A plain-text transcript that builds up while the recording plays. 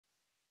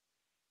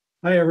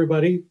Hi,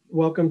 everybody.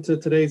 Welcome to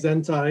today's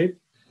nTIDE.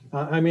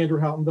 I'm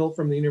Andrew Houtenville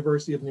from the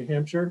University of New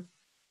Hampshire.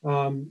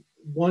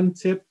 One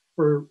tip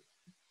for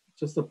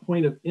just a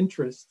point of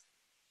interest,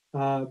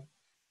 the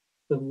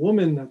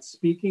woman that's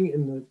speaking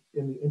in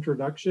the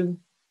introduction,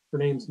 her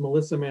name's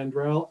Melissa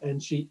Mandrell,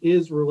 and she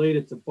is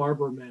related to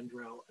Barbara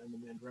Mandrell and the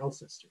Mandrell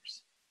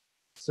sisters.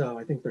 So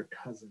I think they're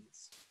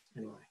cousins.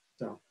 Anyway,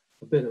 so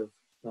a bit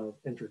of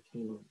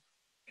entertainment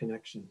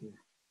connection here.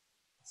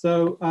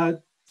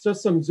 So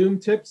just some Zoom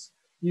tips.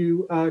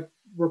 You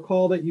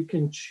recall that you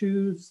can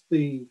choose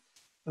the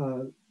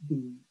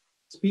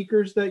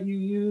speakers that you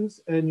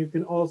use, and you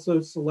can also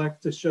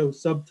select to show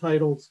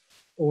subtitles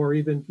or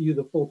even view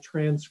the full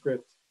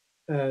transcript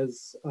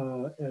as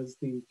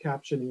the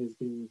captioning is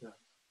being done.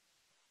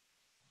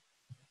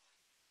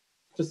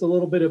 Just a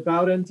little bit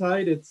about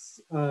nTIDE. It's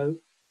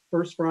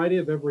first Friday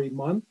of every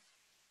month.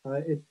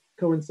 It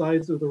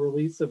coincides with the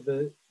release of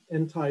the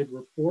nTIDE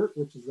report,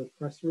 which is a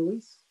press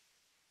release.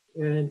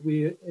 And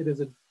it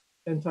is a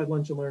nTIDE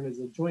Lunch and Learn is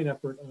a joint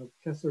effort of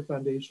Kessler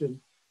Foundation,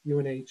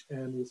 UNH,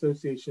 and the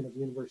Association of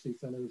University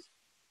Centers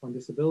on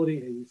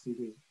Disability,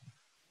 AUCD.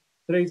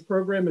 Today's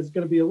program is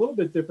going to be a little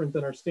bit different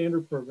than our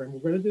standard program.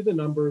 We're going to do the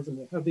numbers and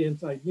we'll have the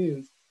nTIDE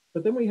news,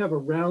 but then we have a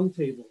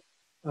roundtable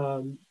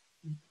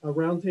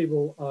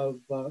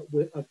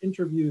of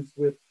interviews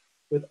with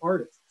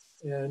artists,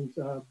 and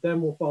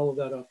then we'll follow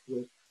that up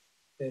with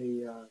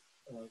a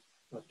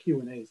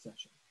Q&A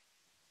session.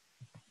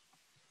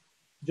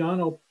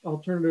 John, I'll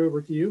turn it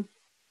over to you.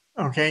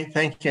 Okay,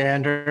 thank you,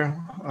 Andrew.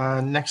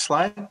 Next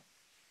slide.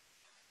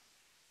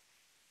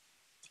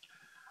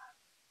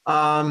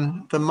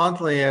 The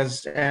monthly,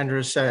 as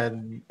Andrew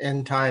said,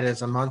 nTIDE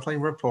is a monthly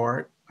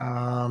report.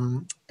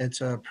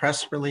 It's a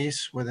press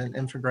release with an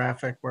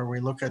infographic where we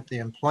look at the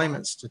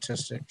employment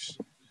statistics.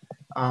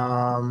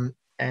 And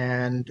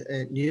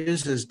it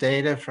uses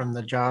data from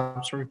the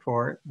jobs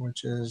report,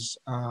 which is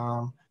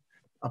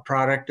a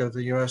product of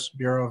the U.S.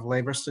 Bureau of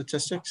Labor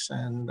Statistics,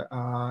 and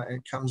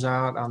it comes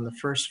out on the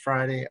first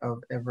Friday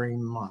of every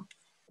month.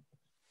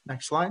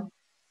 Next slide.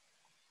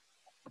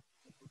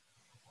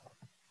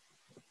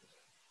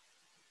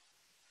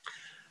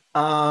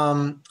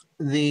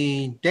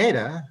 The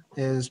data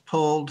is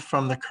pulled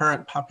from the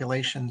current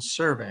population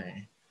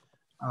survey,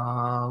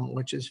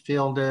 which is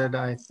fielded,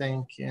 I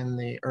think, in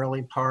the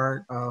early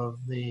part of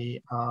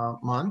the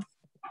month.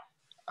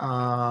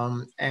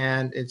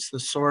 And it's the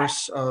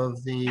source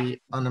of the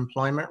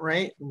unemployment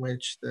rate,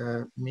 which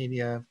the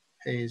media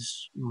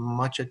pays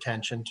much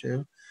attention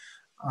to.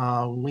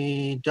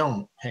 We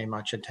don't pay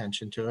much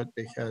attention to it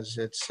because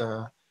it's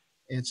a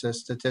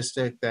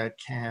statistic that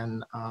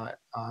can,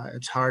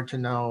 it's hard to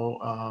know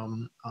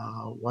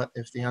what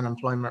if the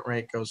unemployment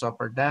rate goes up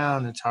or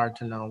down. It's hard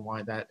to know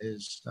why that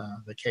is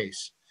the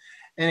case.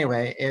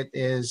 Anyway, it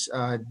is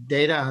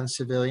data on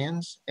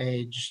civilians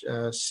aged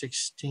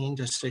 16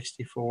 to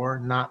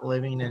 64, not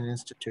living in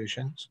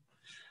institutions.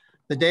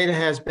 The data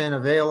has been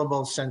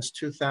available since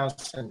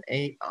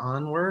 2008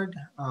 onward.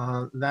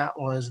 That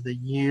was the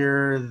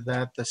year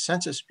that the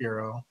Census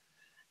Bureau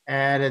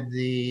added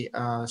the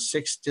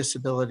 6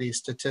 disability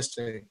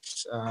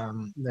statistics,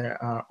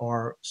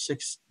 or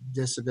 6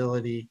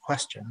 disability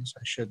questions,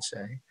 I should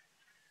say.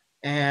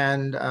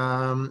 And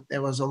it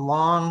was a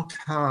long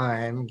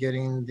time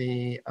getting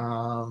the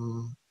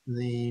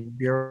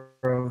Bureau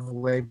of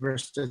Labor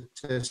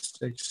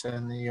Statistics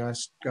and the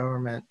U.S.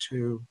 government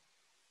to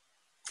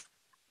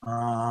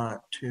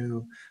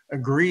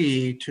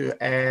agree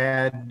to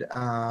add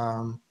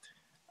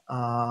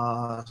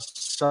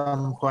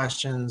some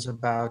questions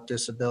about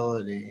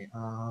disability.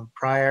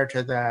 Prior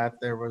to that,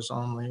 there was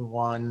only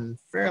one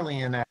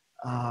fairly inaccurate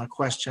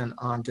question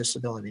on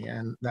disability,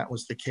 and that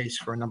was the case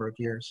for a number of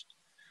years.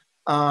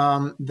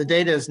 The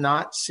data is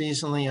not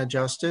seasonally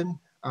adjusted.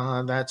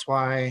 That's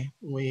why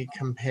we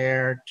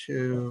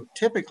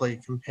typically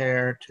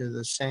compare to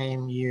the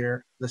same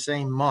year, the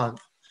same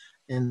month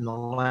in the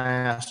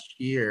last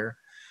year.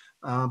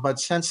 But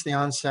since the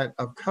onset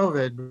of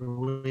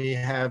COVID, we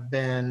have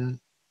been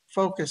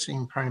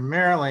focusing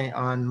primarily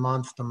on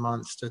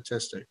month-to-month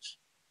statistics.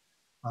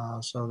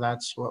 So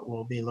that's what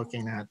we'll be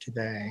looking at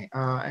today.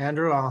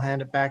 Andrew, I'll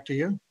hand it back to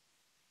you.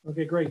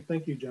 Okay, great.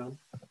 Thank you, John.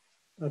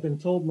 I've been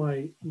told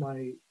my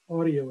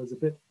audio is a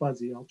bit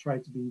fuzzy. I'll try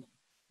to be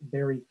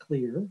very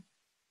clear.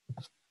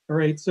 All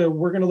right, so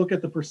we're going to look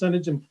at the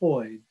percentage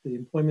employed, the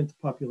employment to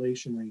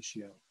population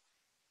ratio.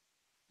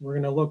 We're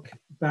going to look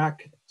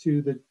back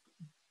to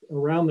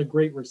around the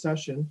Great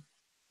Recession.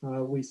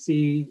 We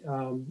see,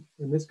 and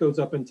this goes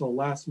up until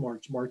last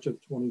March of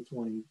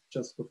 2020,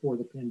 just before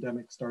the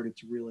pandemic started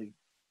to really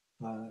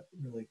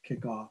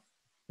kick off.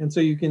 And so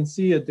you can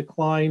see a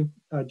decline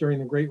during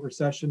the Great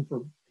Recession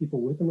for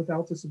people with and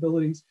without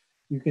disabilities.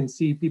 You can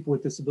see people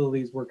with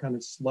disabilities were kind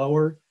of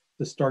slower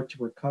to start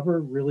to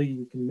recover. Really,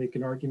 you can make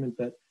an argument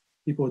that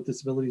people with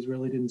disabilities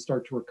really didn't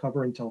start to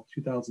recover until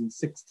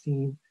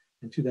 2016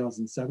 and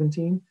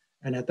 2017.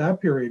 And at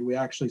that period, we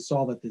actually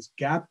saw that this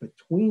gap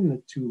between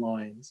the two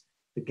lines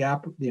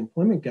the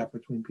employment gap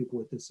between people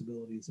with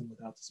disabilities and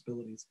without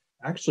disabilities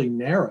actually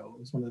narrow. It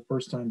was one of the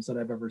first times that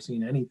I've ever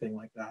seen anything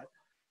like that.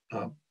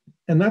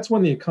 And that's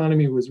when the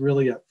economy was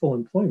really at full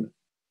employment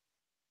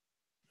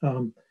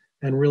and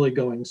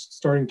really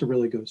starting to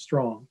really go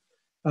strong.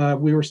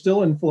 We were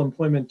still in full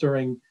employment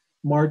during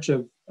March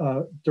of,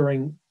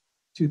 during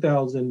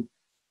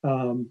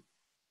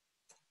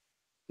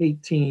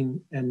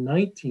 2018 and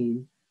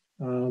 19,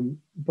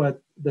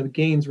 but the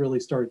gains really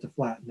started to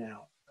flatten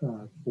out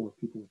for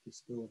people with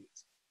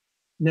disabilities.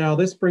 Now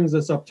this brings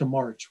us up to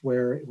March,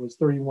 where it was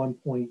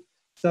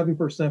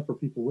 31.7% for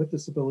people with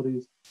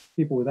disabilities.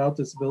 People without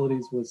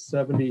disabilities was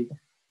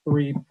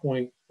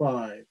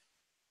 73.5.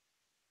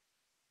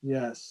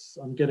 Yes,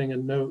 I'm getting a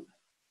note.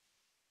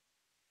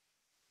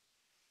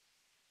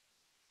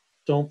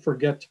 Don't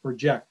forget to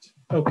project.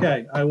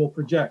 Okay, I will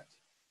project.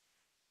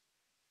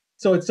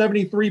 So it's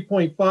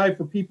 73.5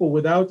 for people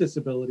without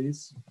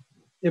disabilities.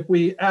 If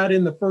we add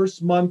in the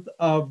first month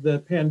of the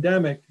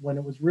pandemic, when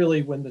it was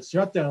really when the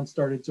shutdown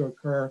started to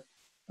occur,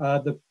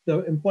 the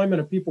employment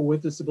of people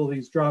with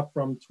disabilities dropped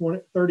from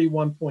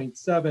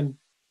 31.7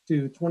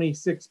 to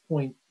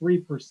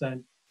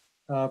 26.3%.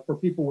 For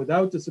people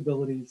without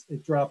disabilities,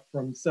 it dropped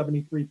from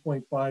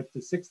 73.5 to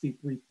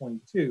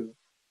 63.2.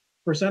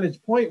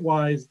 Percentage point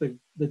wise, the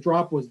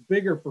drop was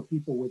bigger for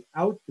people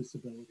without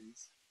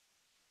disabilities,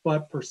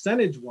 but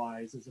percentage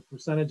wise, as a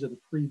percentage of the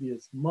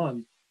previous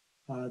month,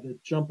 the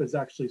jump is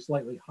actually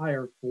slightly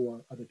higher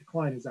for, the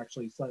decline is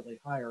actually slightly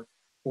higher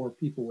for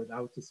people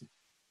without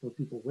for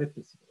people with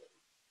disabilities.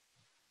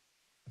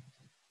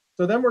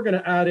 So then we're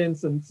going to add in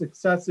some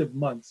successive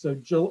months. So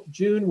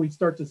June, we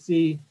start to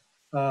see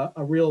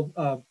a real,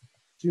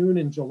 June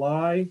and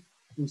July,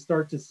 we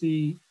start to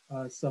see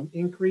some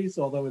increase,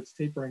 although it's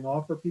tapering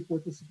off for people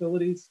with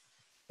disabilities.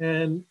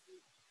 And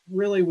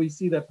really we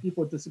see that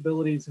people with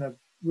disabilities have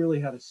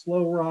really had a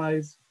slow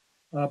rise.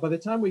 By the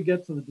time we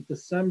get to the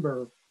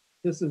December,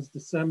 this is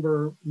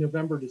December,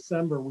 November,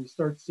 December, we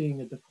start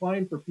seeing a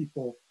decline for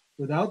people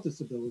without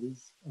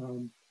disabilities.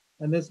 And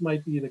this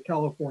might be the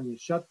California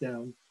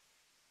shutdown.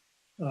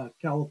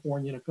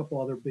 California and a couple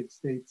other big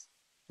states,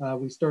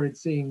 we started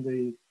seeing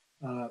the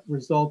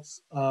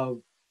results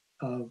of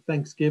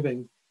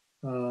Thanksgiving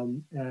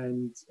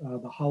and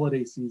the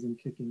holiday season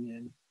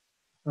kicking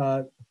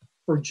in.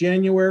 For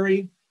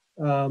January,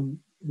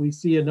 we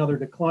see another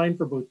decline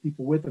for both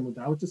people with and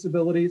without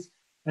disabilities.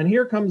 And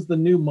here comes the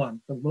new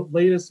month. The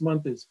latest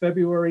month is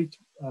February,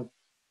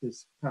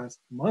 this past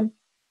month.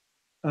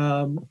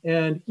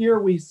 And here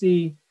we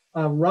see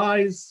a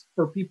rise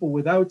for people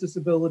without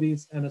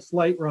disabilities and a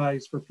slight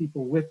rise for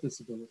people with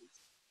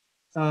disabilities.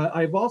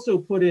 I've also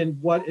put in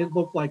what it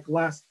looked like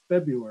last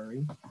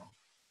February.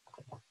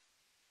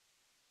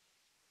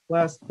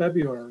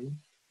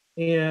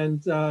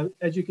 And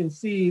as you can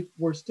see,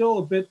 we're still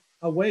a bit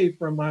away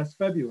from last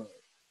February.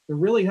 There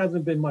really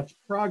hasn't been much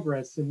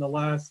progress in the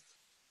last,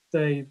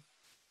 say,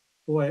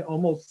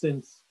 almost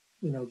since,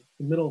 the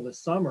middle of the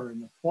summer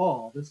and the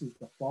fall. This is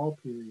the fall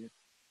period.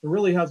 There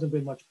really hasn't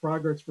been much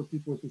progress for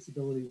people with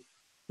disabilities.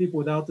 People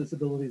without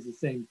disabilities, the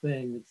same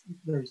thing.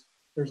 There's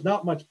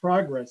not much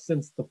progress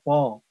since the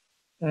fall.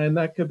 And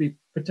that could be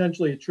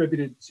potentially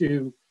attributed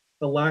to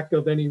the lack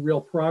of any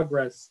real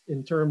progress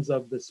in terms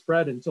of the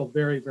spread until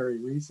very, very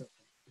recently.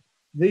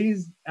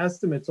 These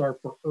estimates are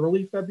for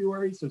early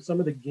February. So some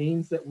of the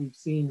gains that we've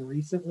seen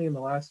recently in the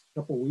last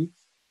couple of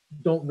weeks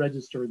don't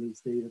register in these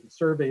data. The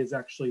survey is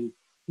actually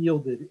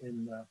fielded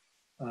in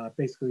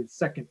basically the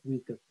second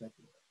week of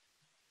February.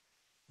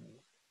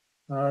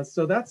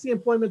 So that's the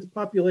employment to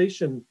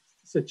population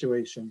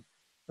situation.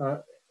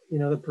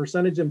 The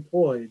percentage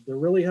employed, there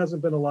really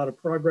hasn't been a lot of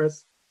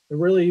progress. It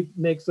really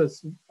makes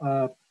us,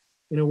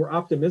 we're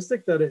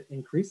optimistic that it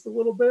increased a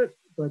little bit,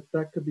 but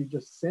that could be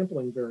just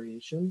sampling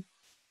variation.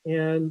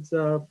 And,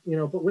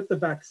 but with the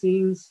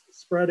vaccines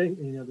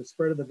spreading, the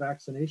spread of the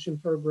vaccination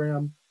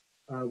program,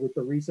 with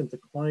the recent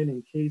decline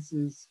in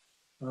cases,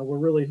 we're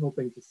really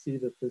hoping to see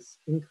that this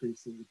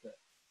increases a bit.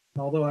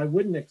 Although I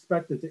wouldn't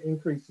expect it to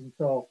increase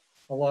until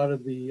a lot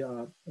of the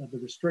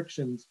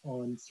restrictions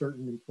on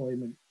certain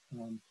employment,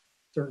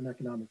 certain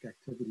economic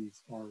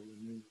activities are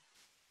removed.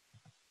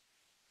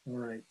 All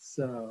right,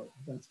 so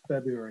that's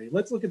February.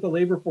 Let's look at the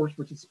labor force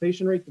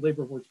participation rate. The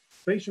labor force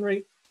participation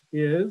rate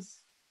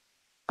is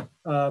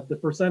the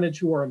percentage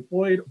who are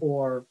employed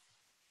or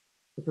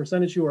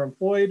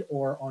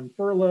on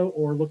furlough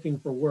or looking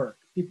for work.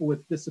 People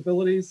with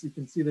disabilities, you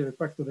can see the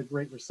effect of the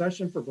Great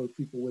Recession for both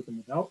people with and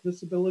without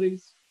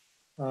disabilities.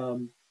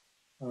 In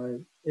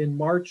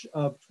March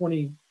of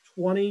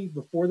 2020,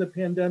 before the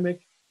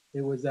pandemic,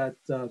 it was at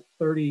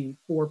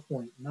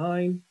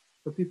 34.9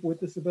 for people with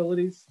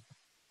disabilities.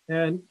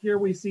 And here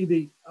we see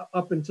the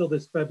up until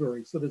this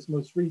February, so this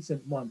most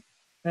recent month.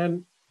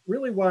 And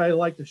really why I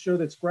like to show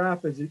this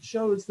graph is it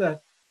shows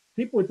that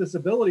people with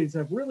disabilities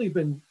have really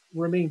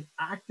remained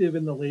active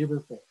in the labor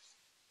force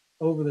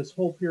over this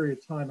whole period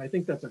of time. I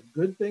think that's a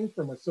good thing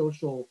from a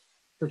social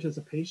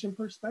participation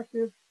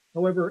perspective.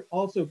 However, it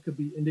also could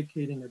be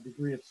indicating a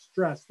degree of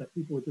stress that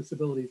people with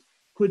disabilities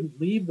couldn't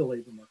leave the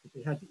labor market.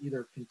 They had to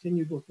either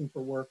continue looking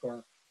for work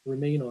or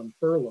remain on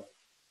furlough.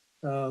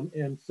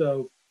 And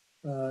so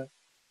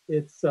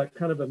it's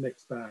kind of a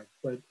mixed bag.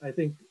 But I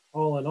think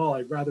all in all,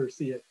 I'd rather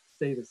see it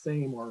stay the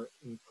same or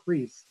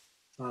increase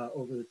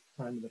over the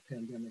time of the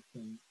pandemic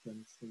than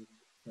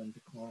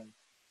decline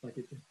like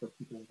it did for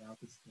people without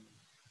this thing.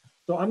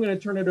 So I'm going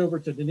to turn it over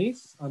to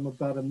Denise. I'm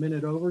about a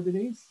minute over,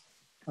 Denise.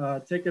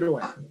 Take it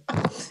away.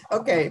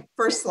 Okay,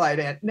 first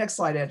slide, next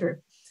slide, Andrew.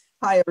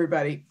 Hi,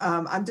 everybody.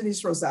 I'm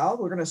Denise Rozell.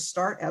 We're going to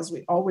start, as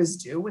we always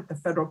do, with the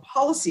federal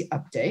policy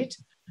update.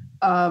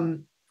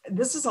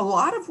 This is a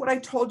lot of what I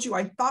told you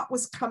I thought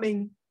was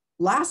coming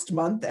last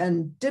month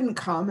and didn't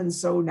come, and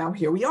so now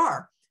here we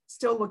are,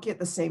 still looking at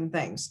the same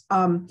things.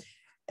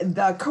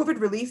 The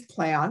COVID relief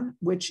plan,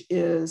 which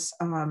is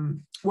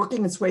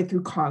working its way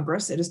through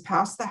Congress, it has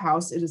passed the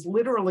House. It is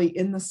literally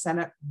in the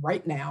Senate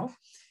right now,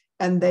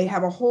 and they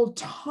have a whole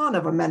ton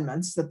of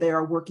amendments that they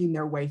are working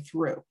their way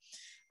through.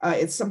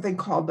 It's something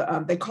called,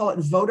 they call it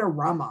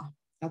Vote-A-Rama.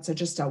 That's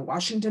just a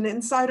Washington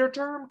insider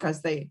term,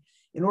 because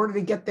in order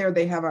to get there,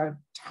 they have a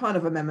ton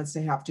of amendments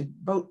they have to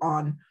vote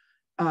on.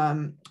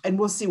 And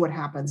we'll see what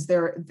happens.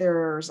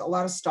 There's a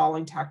lot of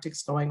stalling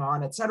tactics going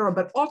on, et cetera,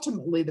 but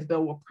ultimately the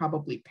bill will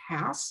probably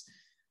pass.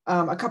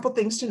 A couple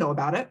things to know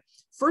about it.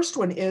 First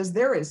one is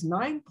there is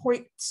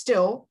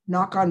still,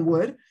 knock on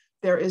wood,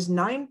 there is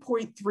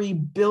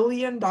 $9.3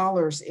 billion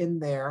in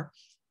there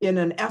in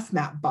an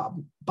FMAP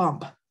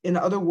bump. In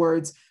other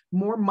words,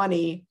 more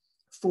money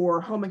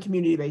for home and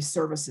community-based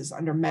services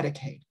under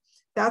Medicaid.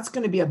 That's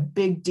going to be a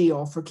big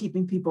deal for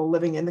keeping people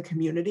living in the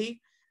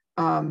community.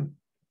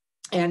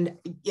 And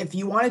if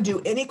you want to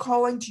do any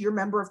calling to your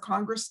member of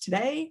Congress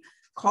today,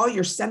 call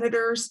your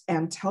senators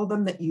and tell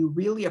them that you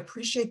really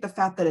appreciate the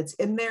fact that it's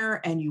in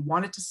there and you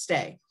want it to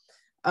stay.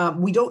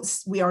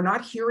 We are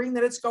not hearing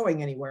that it's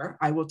going anywhere,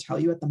 I will tell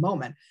you at the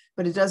moment,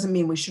 but it doesn't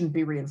mean we shouldn't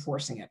be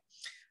reinforcing it.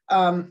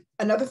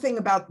 Another thing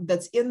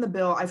that's in the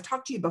bill, I've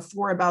talked to you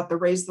before about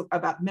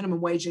about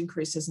minimum wage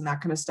increases and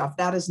that kind of stuff.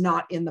 That is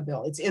not in the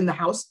bill. It's in the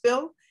House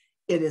bill.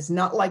 It is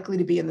not likely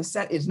to be in the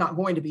Senate. It's not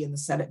going to be in the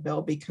Senate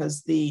bill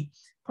because the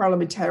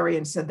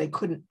parliamentarian said they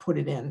couldn't put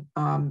it in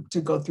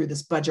to go through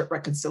this budget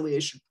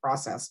reconciliation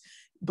process.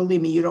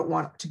 Believe me, you don't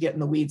want to get in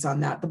the weeds on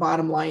that. The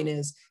bottom line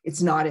is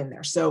it's not in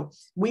there. So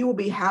we will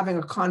be having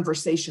a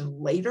conversation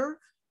later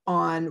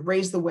on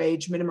raise the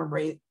wage, minimum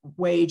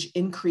wage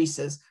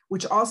increases,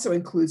 which also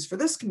includes for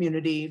this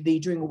community, the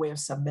doing away of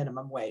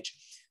sub-minimum wage.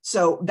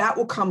 So that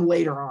will come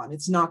later on.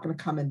 It's not going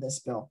to come in this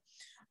bill.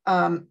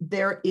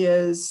 There will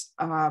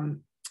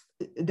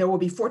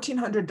be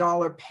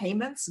 $1,400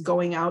 payments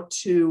going out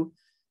to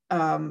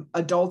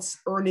adults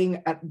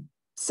earning at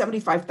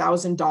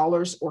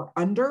 $75,000 or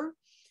under,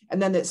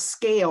 and then it's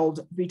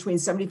scaled between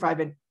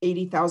 $75,000 and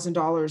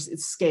 $80,000.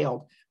 It's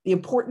scaled. The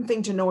important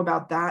thing to know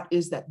about that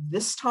is that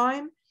this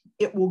time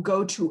it will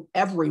go to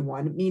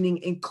everyone, meaning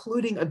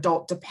including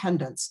adult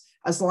dependents,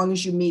 as long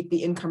as you meet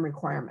the income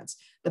requirements.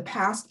 The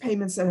past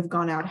payments that have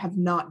gone out have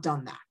not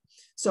done that.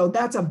 So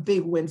that's a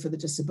big win for the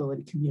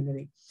disability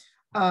community.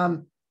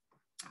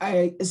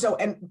 I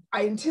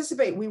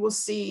anticipate we will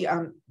see,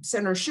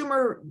 Senator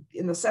Schumer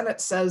in the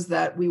Senate says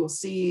that we will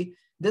see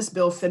this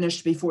bill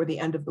finished before the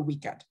end of the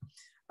weekend.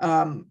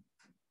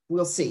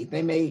 We'll see.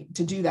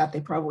 To do that,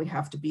 they probably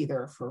have to be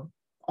there for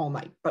all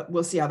night, but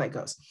we'll see how that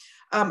goes.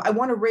 I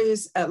want to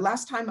raise,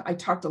 last time I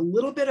talked a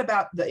little bit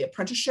about the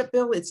apprenticeship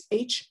bill. It's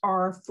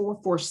HR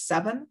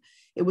 447.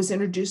 It was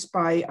introduced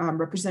by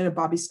Representative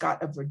Bobby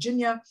Scott of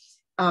Virginia.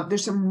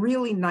 There's some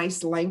really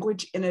nice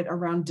language in it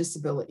around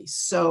disabilities.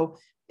 So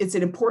it's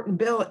an important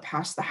bill. It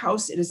passed the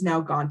House. It has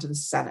now gone to the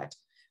Senate.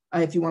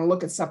 If you want to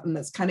look at something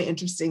that's kind of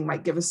interesting,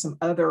 might give us some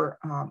other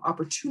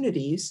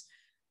opportunities,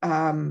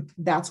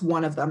 that's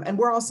one of them. And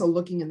we're also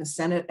looking in the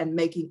Senate and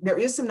there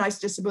is some nice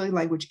disability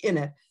language in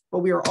it, but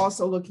we are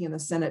also looking in the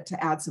Senate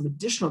to add some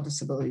additional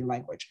disability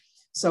language.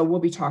 So we'll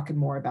be talking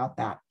more about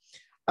that.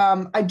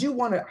 I do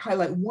want to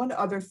highlight one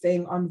other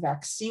thing on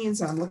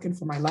vaccines. I'm looking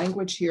for my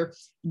language here.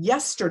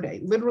 Yesterday,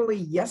 literally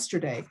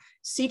yesterday,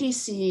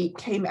 CDC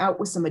came out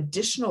with some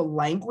additional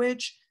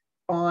language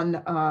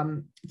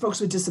on folks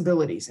with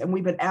disabilities. And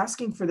we've been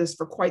asking for this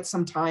for quite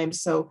some time.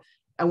 So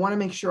I want to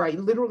make sure I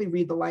literally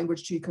read the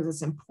language to you because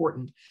it's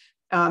important.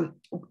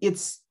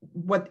 It's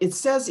what it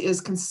says is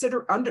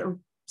consider under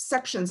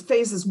sections,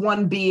 phases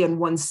 1B and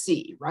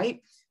 1C,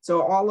 right?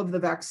 So all of the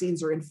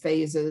vaccines are in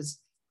phases.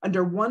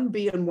 Under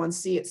 1B and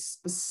 1C, it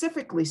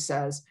specifically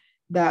says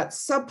that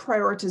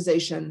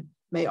sub-prioritization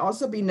may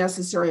also be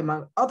necessary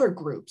among other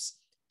groups.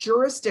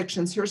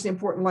 Jurisdictions, here's the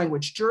important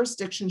language,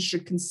 jurisdictions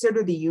should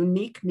consider the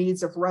unique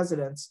needs of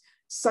residents,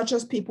 such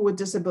as people with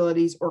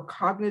disabilities or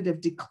cognitive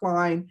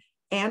decline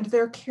and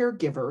their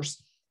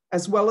caregivers,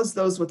 as well as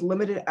those with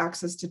limited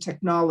access to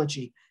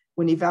technology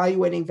when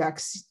evaluating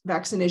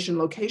vaccination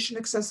location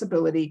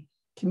accessibility,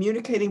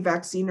 communicating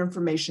vaccine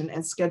information,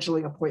 and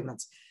scheduling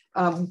appointments.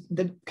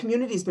 The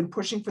community has been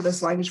pushing for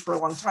this language for a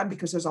long time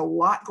because there's a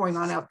lot going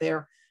on out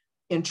there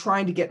in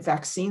trying to get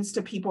vaccines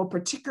to people,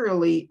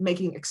 particularly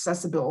making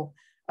accessible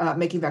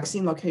making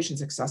vaccine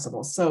locations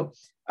accessible. So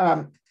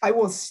I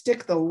will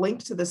stick the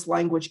link to this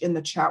language in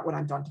the chat when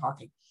I'm done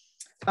talking.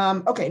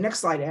 Okay, next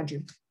slide,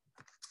 Andrew.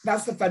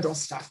 That's the federal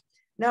stuff.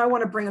 Now I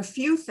want to bring a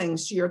few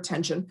things to your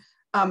attention.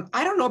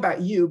 I don't know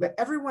about you, but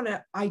everyone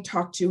I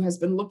talk to has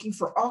been looking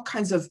for all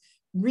kinds of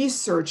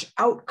research,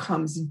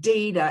 outcomes,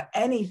 data,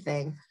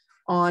 anything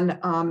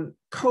on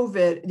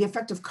COVID, the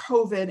effect of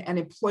COVID and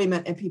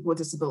employment and people with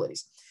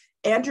disabilities.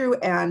 Andrew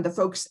and the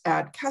folks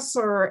at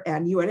Kessler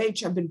and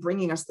UNH have been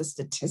bringing us the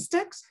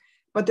statistics,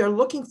 but they're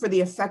looking for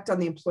the effect on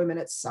the employment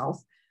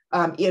itself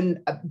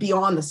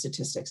beyond the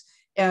statistics.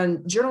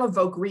 And Journal of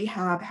Voc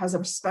Rehab has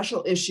a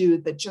special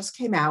issue that just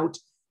came out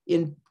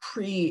in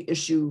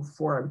pre-issue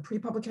form,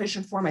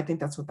 pre-publication form, I think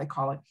that's what they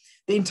call it.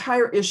 The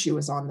entire issue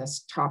is on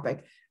this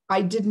topic.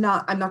 I'm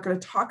not going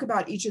to talk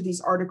about each of these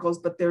articles,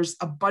 but there's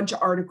a bunch of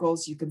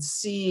articles. You can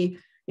see,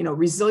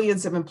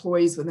 resilience of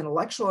employees with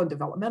intellectual and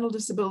developmental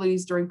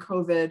disabilities during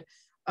COVID,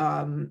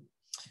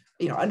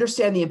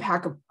 understand the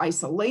impact of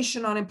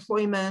isolation on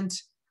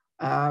employment,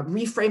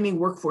 reframing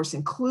workforce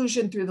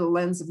inclusion through the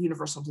lens of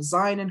universal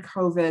design in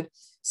COVID.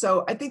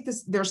 So I think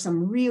there's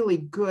some really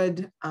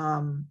good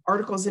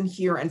articles in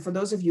here. And for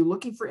those of you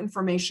looking for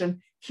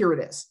information, here it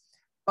is.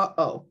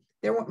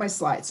 There went my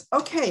slides.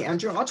 Okay,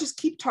 Andrew, I'll just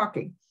keep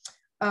talking.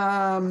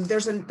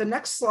 There's the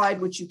next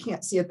slide, which you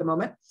can't see at the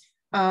moment,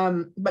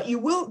 but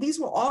these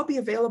will all be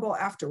available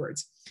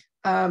afterwards.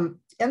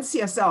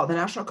 NCSL, the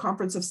National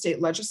Conference of State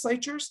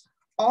Legislatures,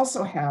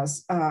 also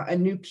has a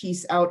new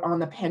piece out on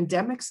the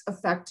pandemic's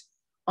effect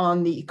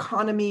on the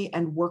economy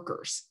and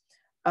workers.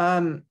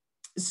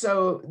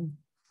 So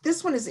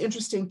this one is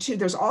interesting too.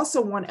 There's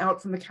also one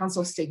out from the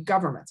Council of State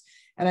Governments,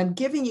 and I'm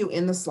giving you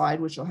in the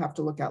slide, which you'll have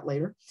to look at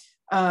later.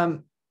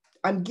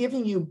 I'm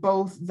giving you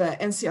both the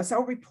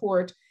NCSL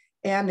report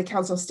and the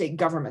Council of State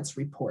Governments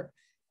report.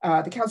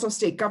 The Council of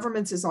State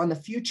Governments is on the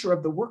future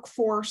of the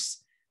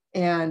workforce,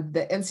 and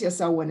the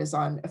NCSL one is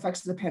on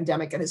effects of the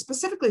pandemic. And it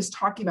specifically is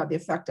talking about the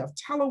effect of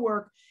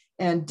telework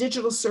and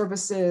digital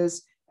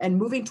services and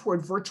moving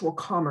toward virtual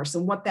commerce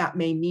and what that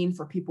may mean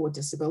for people with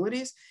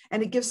disabilities.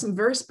 And it gives some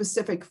very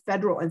specific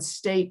federal and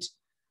state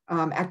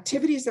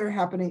activities that are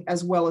happening,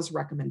 as well as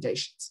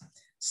recommendations.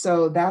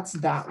 So that's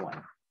that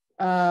one.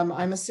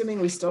 I'm assuming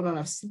we still don't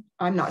have,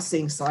 I'm not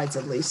seeing slides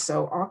at least,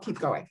 so I'll keep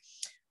going.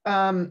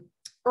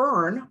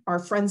 EARN, our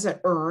friends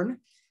at EARN,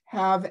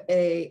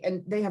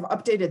 and they have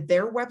updated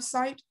their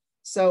website.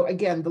 So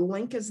again, the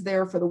link is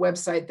there for the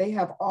website. They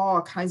have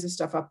all kinds of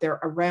stuff up there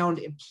around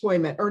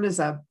employment. EARN is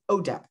a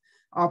ODEP,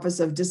 Office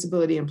of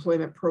Disability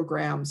Employment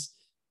Programs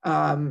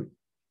funded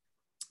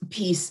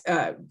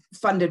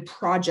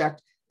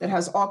project that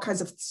has all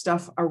kinds of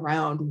stuff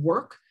around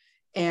work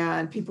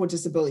and people with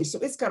disabilities. So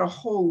it's got a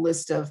whole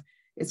list of,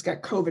 it's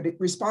got COVID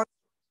response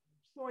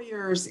to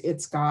employers,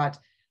 it's got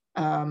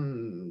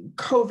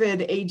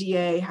COVID,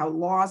 ADA, how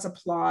laws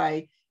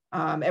apply,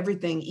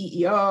 everything,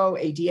 EEO,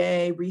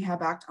 ADA,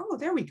 Rehab Act. Oh,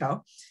 there we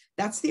go.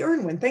 That's the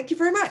EARN one. Thank you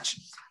very much.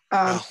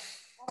 All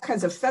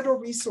kinds of federal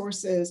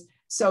resources.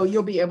 So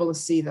you'll be able to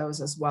see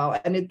those as well.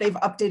 And they've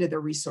updated their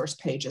resource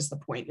page is the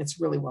point.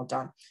 It's really well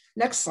done.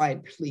 Next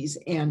slide, please,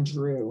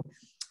 Andrew.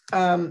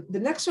 The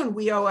next one,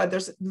 WIOA,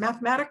 there's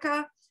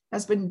Mathematica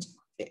has been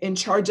in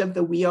charge of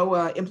the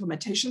WIOA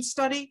implementation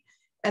study,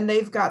 and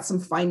they've got some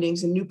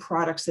findings and new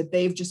products that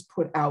they've just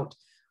put out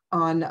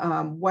on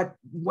what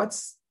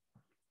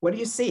are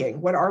you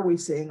seeing? What are we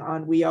seeing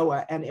on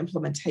WIOA and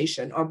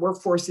implementation on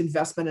Workforce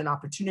Investment and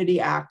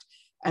Opportunity Act?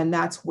 And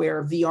that's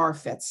where VR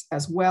fits,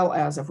 as well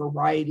as a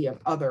variety of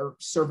other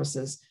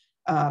services.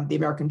 The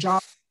American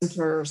Job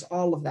Centers,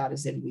 all of that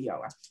is in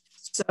WIOA.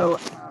 So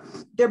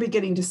they're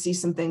beginning to see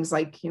some things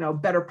like,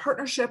 better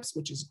partnerships,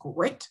 which is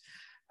great.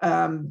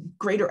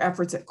 Greater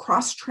efforts at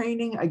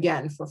cross-training,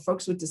 again, for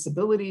folks with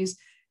disabilities.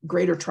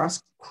 Greater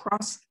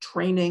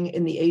cross-training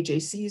in the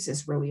AJCs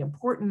is really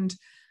important.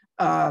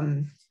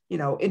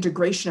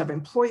 Integration of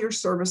employer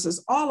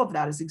services, all of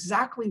that is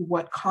exactly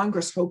what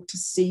Congress hoped to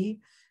see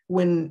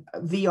when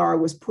VR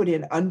was put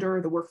in under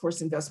the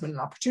Workforce Investment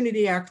and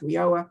Opportunity Act,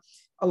 WIOA,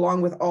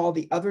 along with all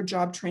the other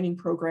job training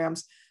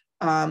programs.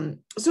 So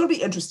it'll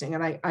be interesting,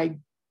 and I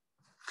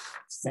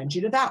send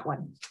you to that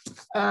one.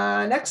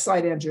 Next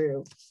slide,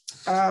 Andrew.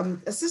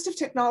 Assistive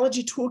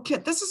Technology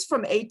Toolkit. This is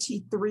from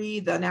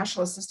AT3, the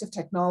National Assistive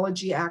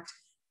Technology Act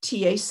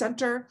TA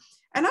Center.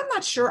 And I'm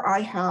not sure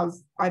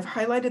I've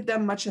highlighted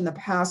them much in the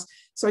past.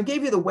 So I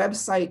gave you the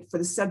website for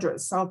the center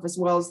itself, as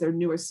well as their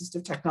new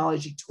Assistive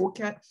Technology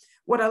Toolkit.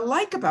 What I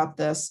like about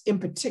this in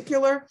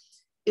particular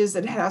is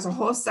that it has a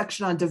whole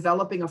section on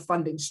developing a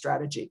funding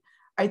strategy.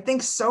 I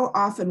think so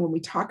often when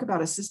we talk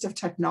about assistive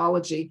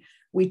technology,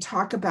 we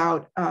talk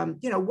about,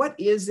 what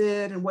is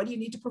it and what do you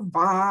need to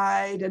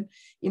provide? And,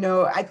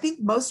 I think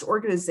most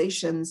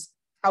organizations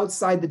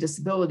outside the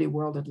disability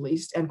world, at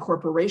least, and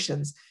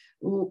corporations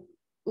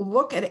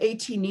look at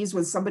AT needs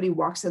when somebody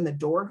walks in the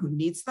door who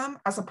needs them,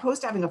 as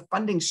opposed to having a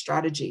funding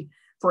strategy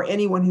for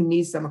anyone who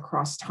needs them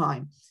across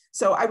time.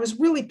 So I was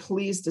really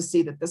pleased to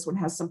see that this one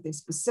has something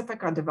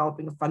specific on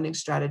developing a funding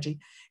strategy.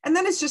 And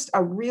then it's just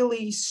a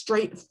really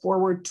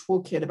straightforward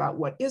toolkit about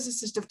what is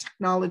assistive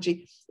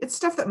technology. It's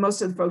stuff that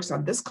most of the folks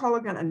on this call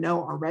are going to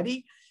know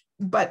already,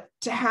 but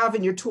to have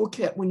in your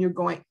toolkit when you're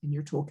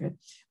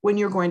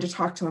going to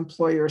talk to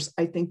employers,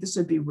 I think this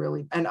would be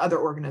really, and other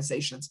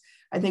organizations,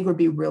 I think would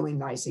be really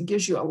nice. It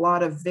gives you a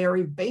lot of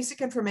very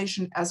basic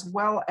information as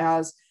well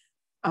as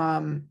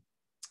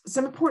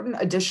some important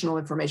additional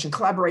information.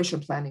 Collaboration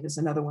planning is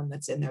another one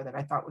that's in there that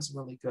I thought was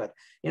really good.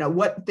 You know,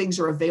 what things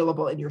are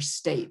available in your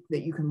state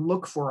that you can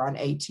look for on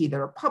AT that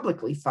are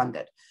publicly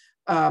funded,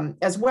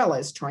 as well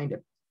as trying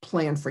to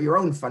plan for your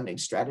own funding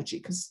strategy,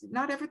 because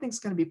not everything's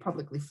going to be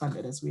publicly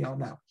funded, as we all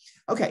know.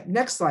 Okay,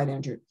 next slide,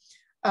 Andrew.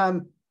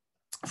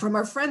 From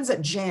our friends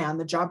at JAN,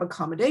 the Job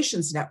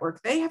Accommodations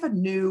Network, they have a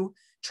new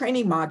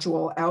training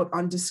module out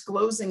on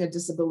disclosing a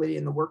disability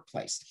in the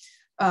workplace.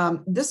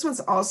 This one's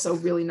also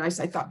really nice,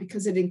 I thought,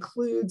 because it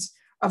includes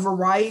a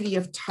variety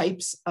of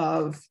types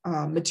of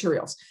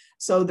materials.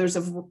 So there's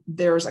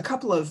a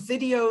couple of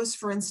videos,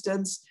 for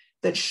instance,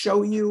 that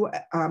show you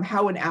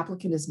how an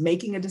applicant is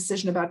making a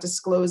decision about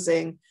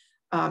disclosing.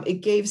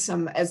 It gave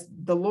some, as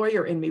the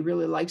lawyer in me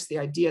really likes the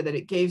idea that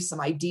it gave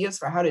some ideas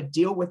for how to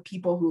deal with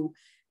people who,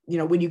 you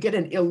know, when you get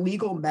an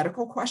illegal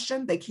medical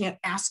question, they can't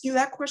ask you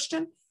that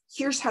question.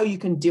 Here's how you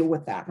can deal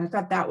with that. And I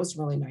thought that was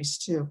really nice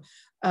too.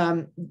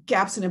 How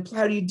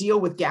do you deal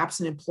with gaps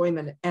in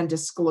employment and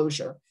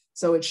disclosure?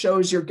 So it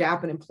shows your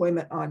gap in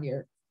employment on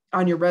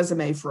your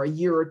resume for a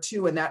year or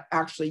two, and that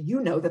actually,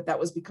 you know, that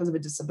was because of a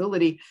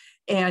disability,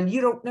 and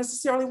you don't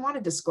necessarily want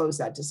to disclose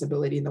that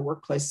disability in the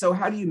workplace. So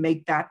how do you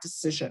make that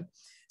decision?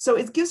 So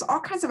it gives all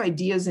kinds of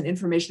ideas and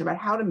information about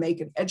how to make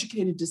an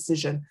educated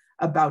decision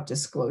about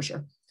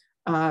disclosure.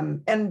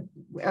 And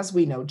as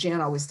we know,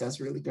 Jan always does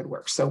really good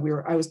work.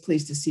 So I was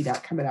pleased to see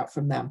that coming out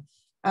from them.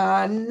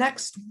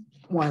 Next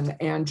one,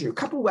 Andrew, a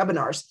couple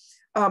webinars.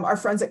 Our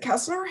friends at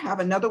Kessler have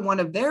another one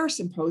of their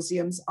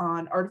symposiums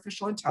on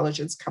artificial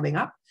intelligence coming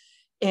up.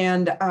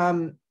 And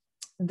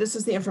this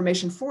is the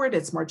information for it.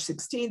 It's March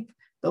 16th.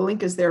 The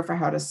link is there for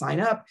how to sign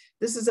up.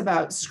 This is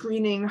about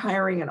screening,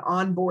 hiring, and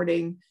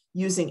onboarding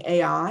using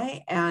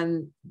AI.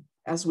 And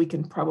as we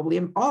can probably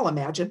all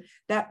imagine,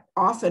 that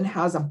often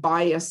has a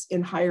bias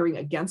in hiring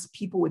against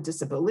people with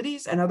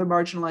disabilities and other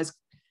marginalized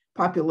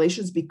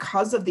populations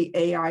because of the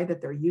AI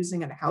that they're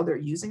using and how they're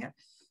using it.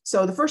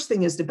 So the first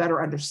thing is to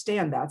better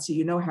understand that, so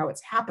you know how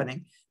it's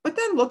happening. But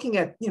then looking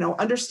at, you know,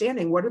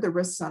 understanding what are the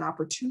risks and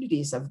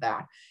opportunities of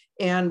that,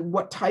 and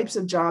what types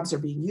of jobs are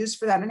being used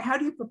for that, and how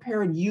do you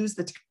prepare and use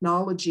the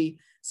technology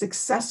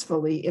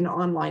successfully in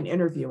online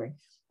interviewing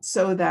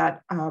so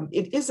that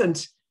it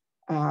isn't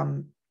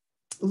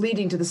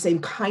leading to the same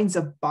kinds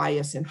of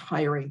bias in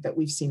hiring that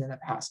we've seen in the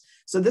past.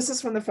 So this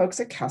is from the folks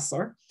at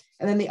Kessler.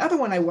 And then the other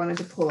one I wanted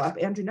to pull up,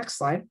 Andrew, next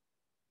slide,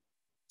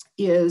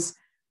 is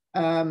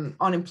on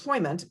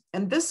employment.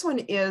 And this one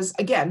is,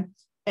 again,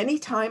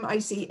 anytime I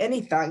see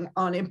anything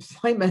on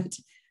employment,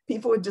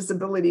 people with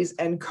disabilities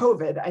and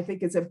COVID, I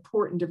think it's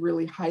important to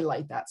really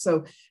highlight that.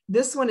 So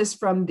this one is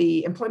from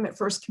the Employment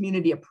First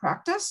Community of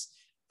Practice.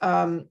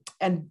 And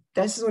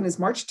this one is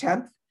March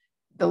 10th.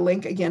 The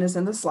link again is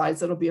in the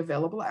slides. It'll be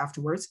available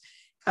afterwards.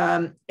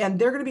 And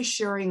they're going to be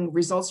sharing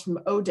results from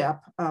ODEP,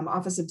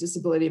 Office of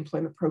Disability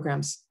Employment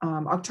Programs,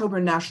 October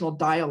National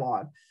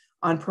Dialogue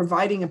on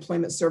providing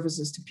employment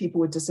services to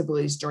people with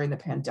disabilities during the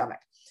pandemic.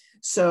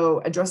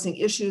 So addressing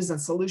issues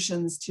and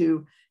solutions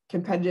to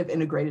competitive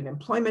integrated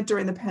employment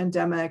during the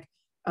pandemic,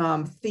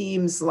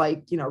 themes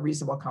like, you know,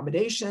 reasonable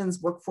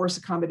accommodations, workforce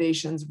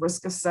accommodations,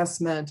 risk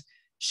assessment,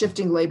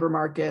 shifting labor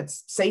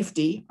markets,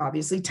 safety,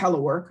 obviously,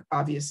 telework,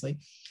 obviously.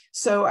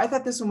 So I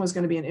thought this one was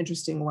going to be an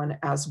interesting one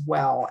as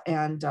well.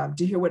 And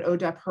to hear what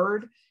ODEP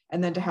heard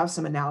and then to have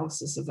some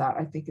analysis of that,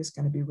 I think is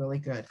going to be really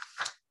good.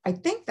 I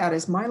think that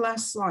is my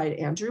last slide,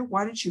 Andrew.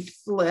 Why don't you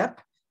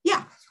flip?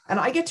 Yeah, and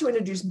I get to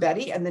introduce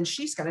Betty, and then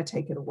she's going to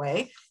take it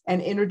away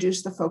and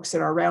introduce the folks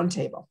at our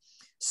roundtable.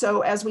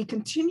 So as we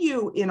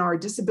continue in our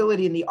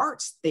disability in the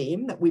arts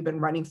theme that we've been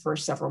running for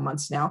several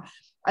months now,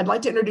 I'd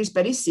like to introduce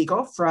Betty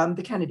Siegel from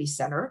the Kennedy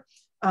Center.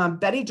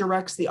 Betty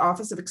directs the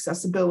Office of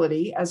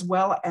Accessibility as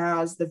well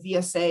as the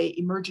VSA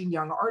Emerging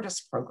Young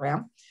Artists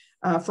Program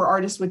for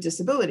artists with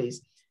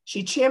disabilities.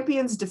 She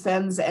champions,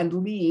 defends, and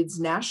leads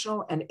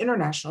national and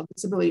international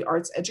disability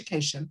arts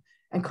education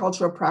and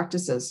cultural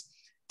practices.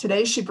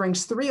 Today, she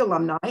brings 3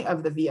 alumni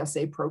of the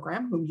VSA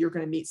program, whom you're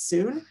going to meet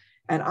soon,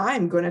 and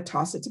I'm going to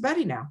toss it to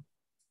Betty now.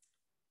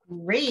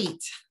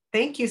 Great.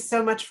 Thank you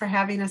so much for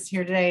having us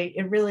here today.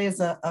 It really is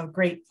a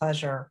great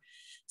pleasure.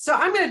 So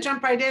I'm going to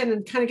jump right in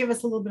and kind of give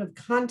us a little bit of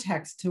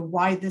context to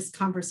why this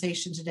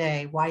conversation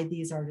today, why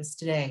these artists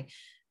today.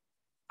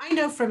 I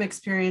know from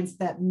experience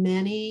that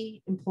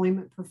many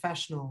employment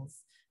professionals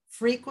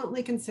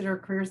frequently consider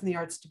careers in the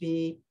arts to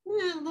be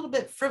a little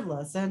bit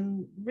frivolous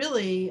and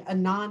really a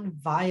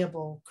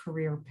non-viable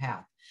career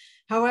path.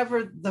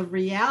 However, the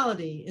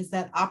reality is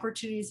that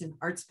opportunities in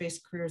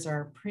arts-based careers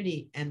are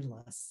pretty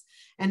endless.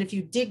 And if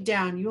you dig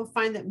down, you'll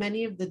find that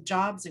many of the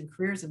jobs and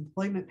careers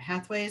employment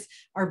pathways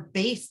are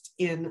based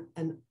in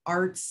an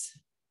arts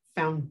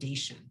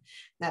foundation.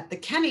 At the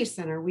Kennedy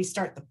Center, we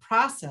start the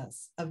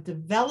process of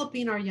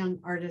developing our young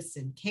artists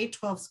in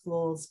K-12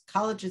 schools,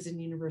 colleges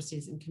and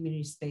universities, and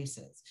community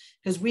spaces,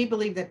 because we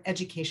believe that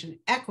education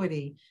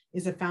equity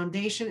is a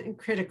foundation and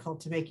critical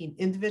to making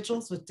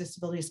individuals with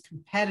disabilities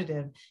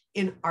competitive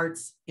in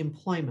arts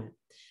employment.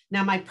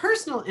 Now, my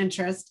personal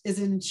interest is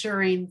in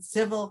ensuring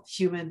civil,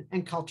 human,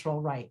 and cultural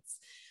rights.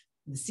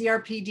 The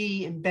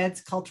CRPD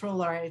embeds cultural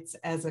rights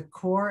as a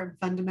core and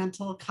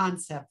fundamental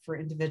concept for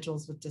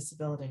individuals with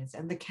disabilities.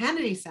 And the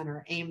Kennedy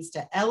Center aims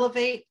to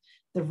elevate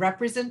the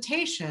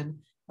representation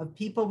of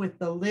people with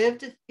the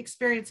lived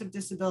experience of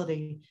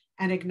disability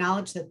and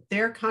acknowledge that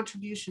their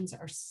contributions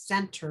are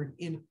centered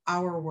in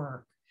our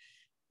work.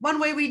 One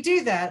way we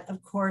do that,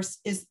 of course,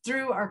 is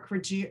through our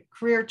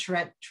career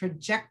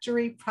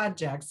trajectory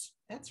projects.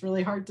 That's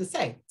really hard to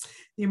say.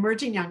 The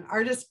Emerging Young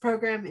Artists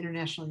Program,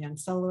 International Young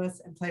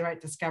Soloists, and Playwright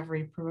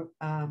Discovery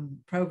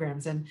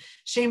programs. And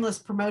shameless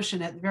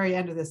promotion, at the very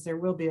end of this, there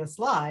will be a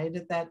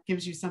slide that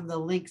gives you some of the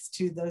links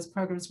to those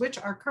programs, which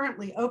are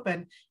currently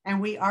open,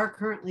 and we are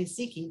currently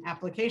seeking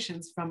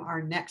applications from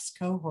our next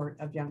cohort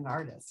of young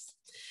artists.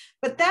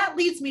 But that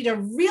leads me to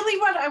really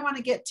what I want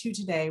to get to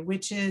today,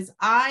 which is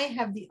I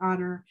have the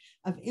honor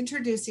of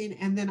introducing,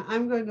 and then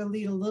I'm going to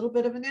lead a little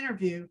bit of an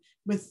interview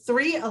with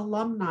 3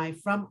 alumni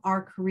from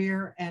our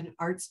career and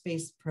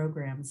arts-based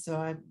programs. So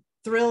I'm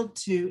thrilled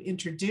to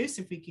introduce,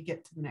 if we could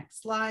get to the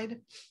next slide,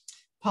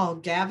 Paul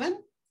Gavin.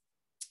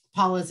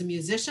 Paul is a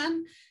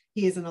musician.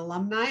 He is an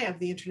alumni of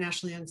the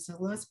International Young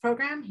Soloists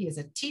Program. He is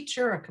a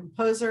teacher, a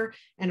composer,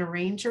 and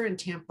arranger in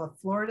Tampa,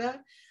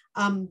 Florida.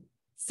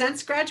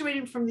 Since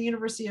graduating from the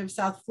University of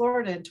South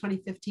Florida in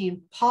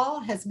 2015,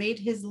 Paul has made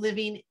his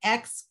living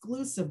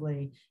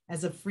exclusively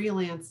as a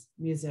freelance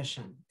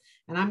musician.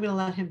 And I'm going to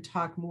let him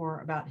talk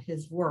more about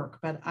his work,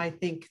 but I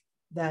think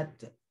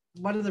that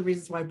one of the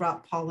reasons why I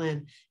brought Paul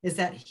in is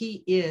that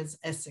he is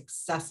a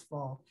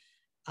successful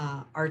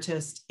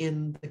artist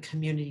in the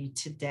community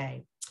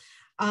today.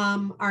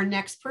 Our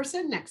next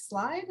person, next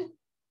slide,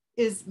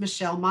 is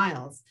Michelle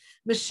Miles.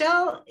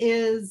 Michelle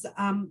is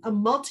a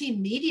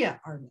multimedia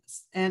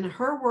artist, and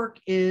her work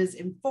is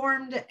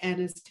informed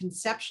and is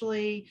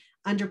conceptually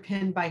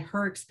underpinned by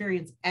her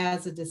experience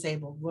as a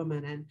disabled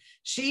woman. And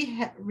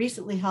she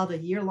recently held a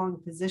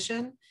year-long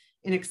position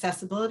in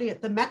accessibility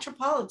at the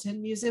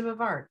Metropolitan Museum of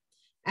Art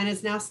and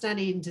is now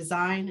studying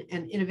design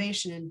and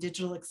innovation in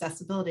digital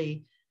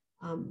accessibility.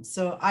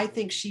 So I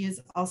think she is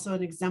also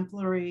an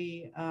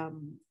exemplary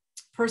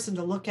person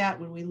to look at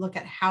when we look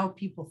at how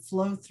people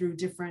flow through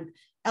different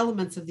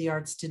elements of the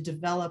arts to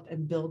develop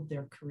and build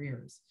their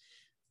careers.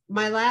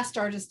 My last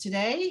artist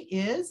today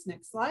is,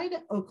 next slide,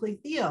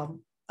 Oaklee Thiele.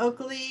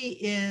 Oaklee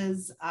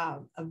is a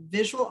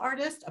visual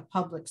artist, a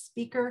public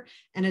speaker,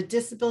 and a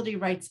disability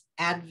rights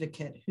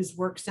advocate whose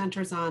work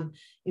centers on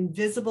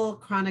invisible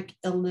chronic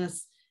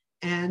illness,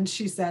 and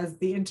she says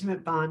the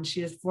intimate bond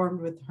she has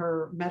formed with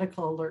her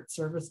medical alert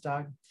service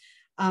dog.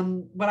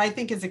 What I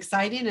think is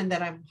exciting and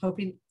that I'm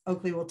hoping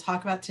Oaklee will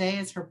talk about today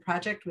is her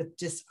project with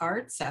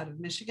DisArts out of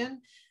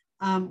Michigan,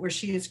 where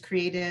she has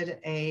created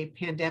a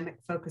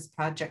pandemic-focused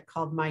project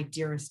called My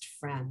Dearest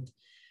Friend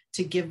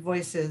to give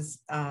voices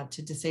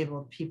to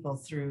disabled people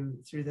through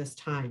this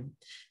time.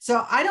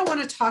 So I don't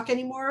want to talk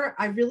anymore.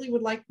 I really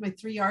would like my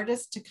 3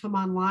 artists to come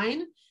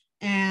online.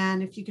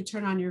 And if you could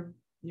turn on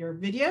your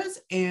videos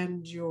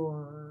and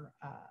your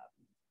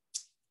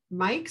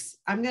mics,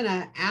 I'm going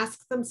to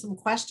ask them some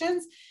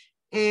questions.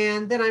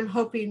 And then I'm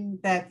hoping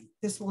that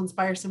this will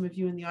inspire some of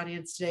you in the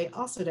audience today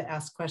also to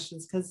ask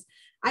questions, because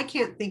I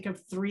can't think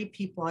of 3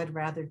 people I'd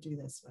rather do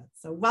this with.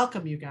 So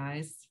welcome, you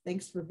guys.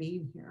 Thanks for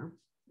being here.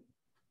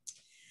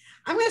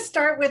 I'm going to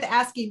start with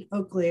asking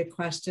Oaklee a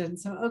question.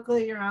 So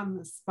Oaklee, you're on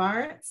the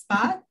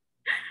spot.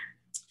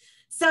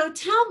 So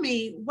tell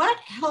me, what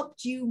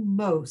helped you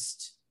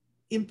most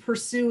in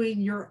pursuing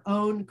your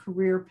own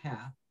career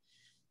path?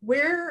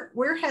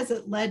 Where has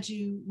it led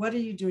you? What are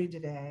you doing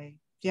today?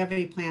 Do you have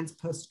any plans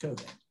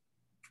post-COVID?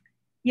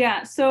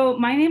 Yeah, so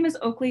my name is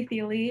Oaklee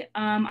Thiele.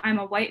 I'm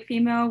a white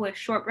female with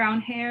short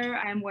brown hair.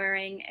 I'm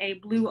wearing a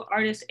blue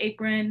artist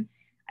apron.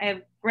 I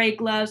have gray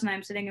gloves and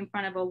I'm sitting in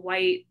front of a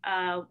white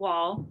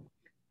wall.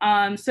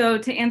 So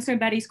to answer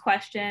Betty's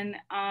question,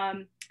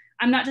 I'm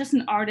not just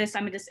an artist,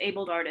 I'm a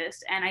disabled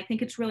artist. And I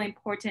think it's really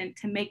important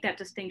to make that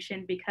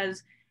distinction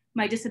because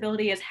my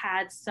disability has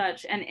had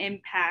such an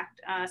impact,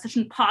 such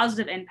a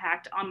positive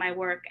impact on my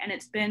work. And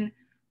it's been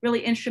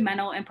really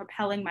instrumental in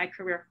propelling my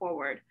career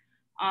forward.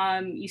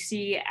 You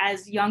see,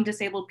 as young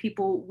disabled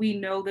people, we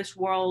know this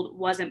world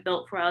wasn't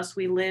built for us.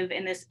 We live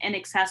in this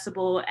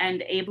inaccessible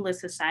and ableist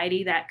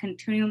society that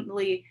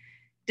continually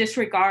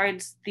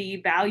disregards the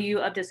value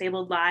of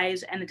disabled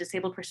lives and the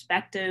disabled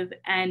perspective.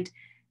 And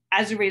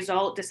as a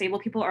result,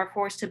 disabled people are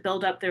forced to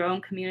build up their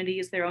own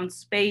communities, their own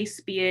space,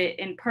 be it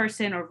in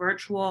person or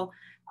virtual,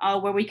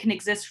 where we can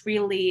exist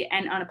freely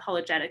and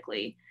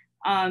unapologetically.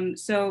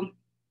 So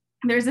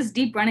there's this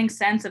deep running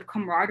sense of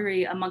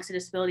camaraderie amongst the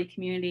disability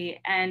community.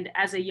 And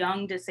as a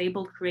young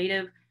disabled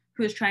creative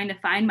who is trying to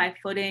find my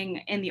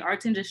footing in the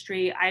arts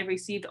industry, I've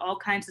received all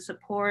kinds of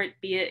support,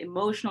 be it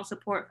emotional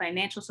support,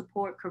 financial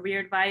support, career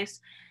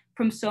advice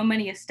from so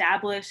many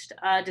established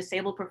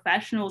disabled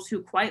professionals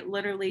who quite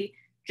literally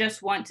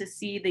just want to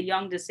see the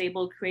young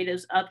disabled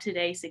creatives of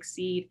today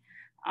succeed.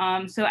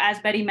 So as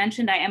Betty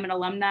mentioned, I am an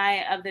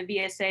alumni of the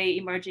VSA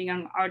Emerging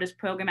Young Artist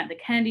Program at the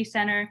Kennedy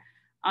Center.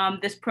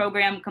 This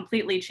program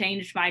completely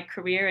changed my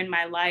career and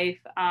my life.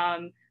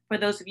 For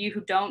those of you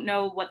who don't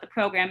know what the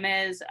program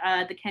is,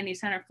 the Kennedy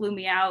Center flew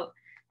me out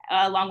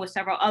along with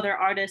several other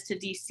artists to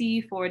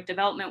DC for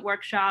development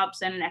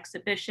workshops and an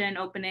exhibition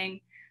opening.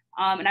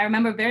 And I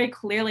remember very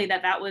clearly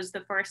that that was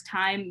the first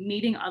time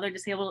meeting other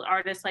disabled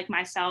artists like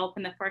myself,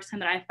 and the first time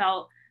that I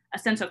felt a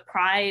sense of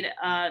pride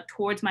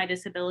towards my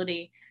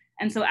disability.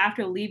 And so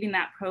after leaving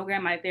that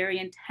program, I very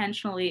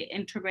intentionally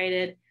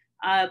integrated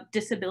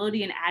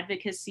disability and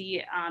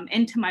advocacy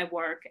into my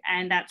work.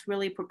 And that's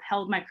really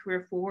propelled my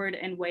career forward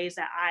in ways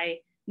that I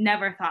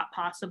never thought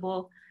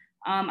possible.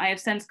 I have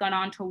since gone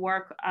on to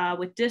work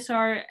with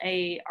DisArt,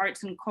 a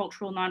arts and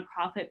cultural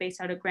nonprofit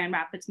based out of Grand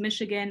Rapids,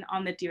 Michigan,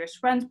 on the Dearest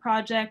Friends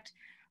Project.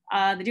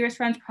 The Dearest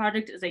Friends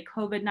Project is a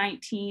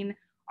COVID-19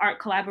 art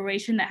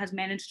collaboration that has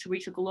managed to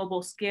reach a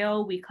global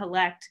scale. We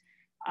collect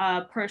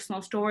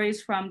personal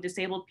stories from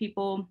disabled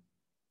people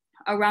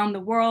around the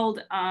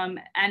world, and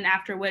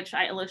after which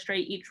I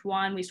illustrate each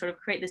one. We sort of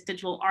create this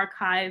digital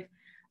archive.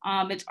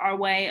 It's our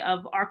way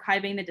of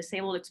archiving the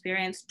disabled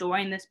experience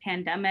during this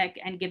pandemic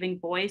and giving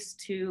voice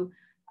to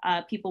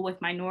people with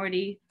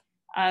minority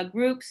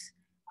groups.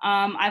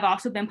 I've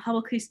also been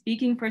publicly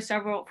speaking for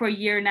a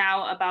year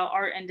now about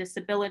art and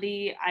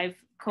disability. I've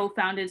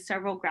co-founded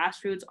several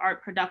grassroots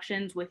art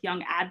productions with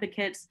young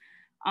advocates.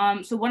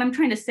 So what I'm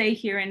trying to say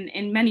here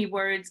in many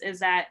words is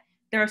that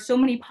there are so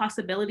many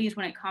possibilities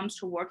when it comes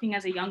to working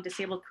as a young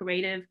disabled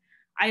creative.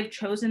 I've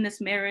chosen this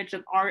marriage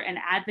of art and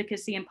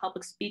advocacy and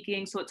public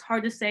speaking, so it's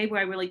hard to say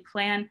where I really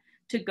plan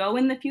to go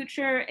in the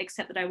future,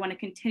 except that I want to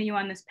continue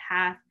on this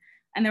path.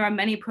 And there are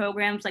many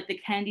programs like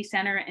the Kennedy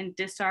Center and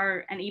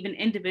DisArt and even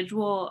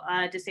individual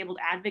disabled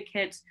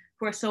advocates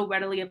who are so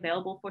readily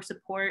available for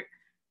support.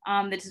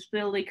 The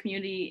disability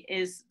community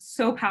is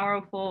so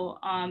powerful,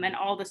 and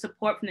all the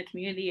support from the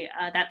community,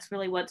 that's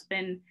really what's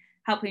been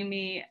helping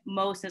me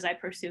most as I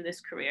pursue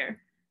this career.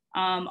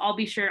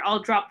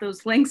 I'll drop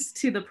those links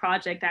to the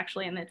project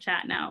actually in the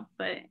chat now,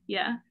 but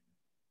yeah.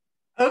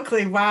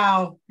 Oaklee,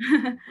 wow.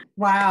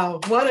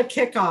 Wow, what a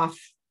kickoff.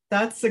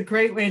 That's a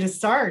great way to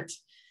start.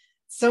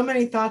 So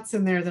many thoughts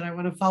in there that I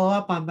want to follow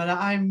up on, but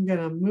I'm going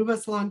to move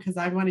us along because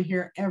I want to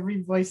hear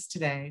every voice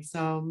today.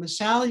 So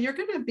Michelle, you're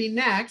going to be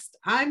next.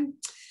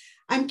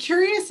 I'm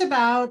curious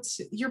about,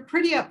 you're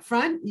pretty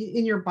upfront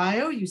in your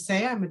bio. You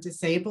say I'm a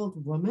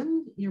disabled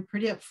woman. You're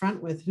pretty upfront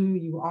with who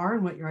you are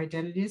and what your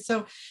identity is.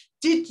 So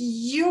did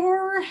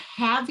your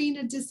having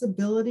a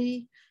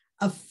disability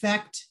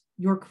affect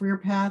your career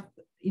path?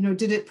 You know,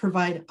 did it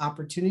provide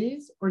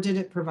opportunities or did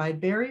it provide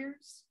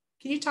barriers?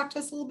 Can you talk to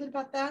us a little bit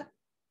about that?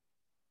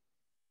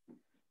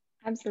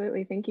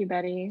 Absolutely. Thank you,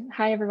 Betty.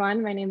 Hi,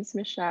 everyone. My name is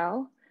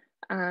Michelle.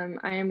 I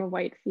am a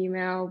white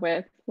female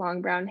with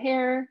long brown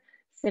hair,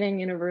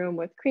 sitting in a room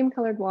with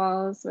cream-colored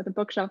walls with a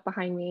bookshelf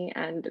behind me,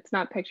 and it's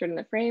not pictured in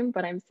the frame,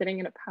 but I'm sitting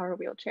in a power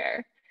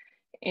wheelchair.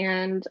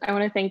 And I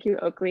want to thank you,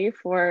 Oaklee,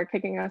 for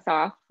kicking us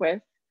off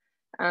with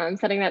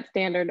setting that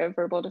standard of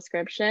verbal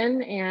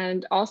description.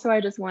 And also,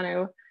 I just want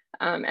to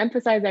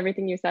emphasize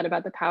everything you said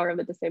about the power of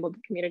the disabled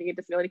community,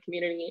 disability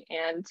community,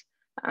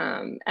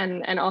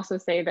 and also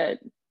say that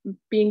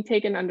being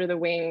taken under the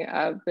wing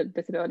of the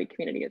disability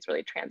community has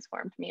really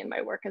transformed me and my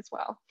work as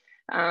well.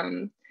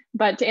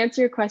 But to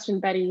answer your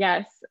question, Betty,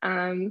 yes,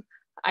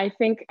 I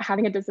think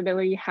having a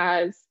disability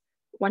has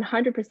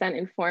 100%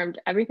 informed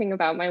everything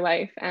about my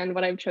life and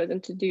what I've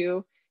chosen to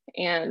do.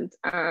 And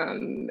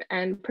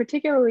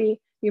particularly,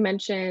 you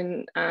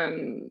mentioned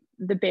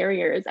the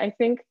barriers. I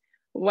think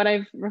what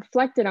I've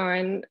reflected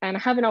on, and I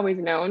haven't always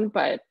known,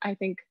 but I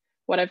think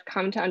what I've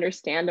come to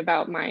understand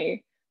about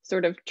my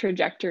sort of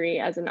trajectory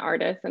as an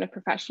artist and a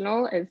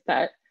professional is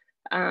that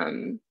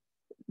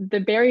the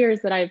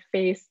barriers that I've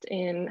faced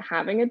in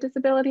having a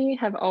disability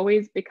have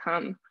always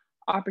become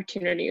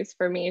opportunities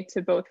for me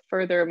to both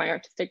further my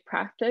artistic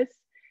practice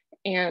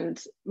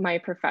and my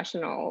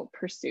professional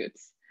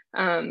pursuits.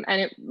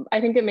 I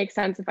think it makes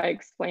sense if I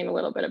explain a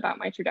little bit about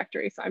my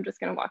trajectory. So I'm just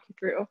going to walk you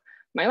through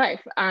my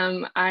life.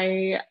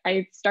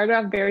 I started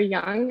off very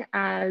young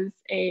as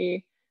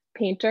a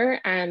painter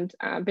and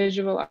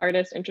visual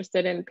artist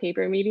interested in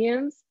paper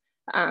mediums.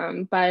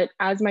 But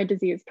as my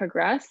disease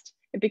progressed,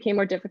 it became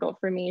more difficult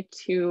for me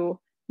to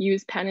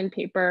use pen and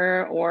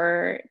paper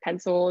or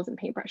pencils and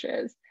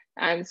paintbrushes.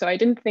 And so I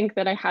didn't think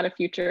that I had a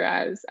future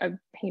as a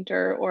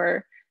painter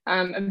or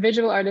a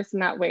visual artist in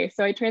that way.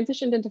 So I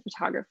transitioned into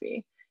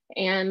photography.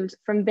 And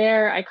from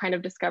there, I kind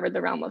of discovered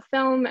the realm of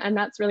film, and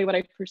that's really what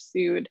I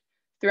pursued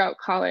throughout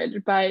college.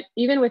 But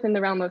even within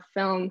the realm of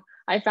film,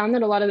 I found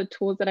that a lot of the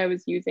tools that I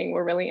was using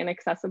were really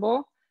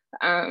inaccessible.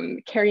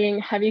 Carrying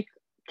heavy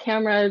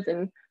cameras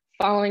and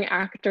following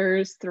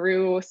actors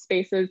through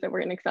spaces that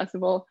were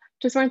inaccessible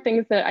just weren't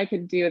things that I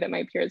could do that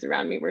my peers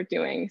around me were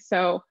doing.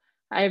 So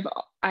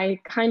I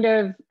kind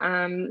of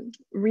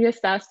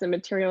reassessed the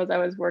materials I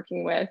was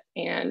working with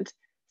and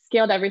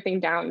scaled everything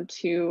down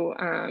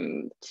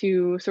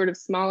to sort of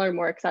smaller,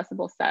 more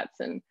accessible sets.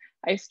 And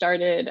I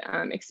started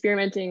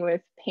experimenting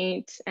with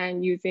paint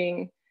and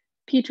using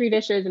Petri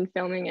dishes and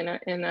filming in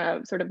a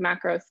sort of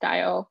macro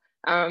style,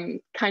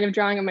 kind of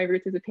drawing on my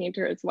roots as a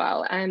painter as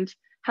well, and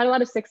had a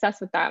lot of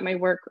success with that. My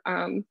work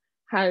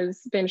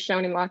has been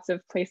shown in lots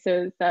of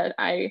places that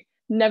I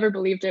never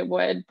believed it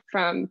would,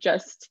 from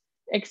just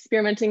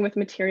experimenting with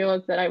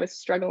materials that I was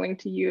struggling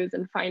to use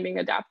and finding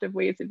adaptive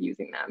ways of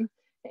using them.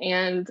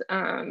 And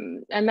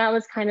that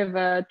was kind of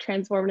a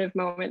transformative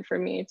moment for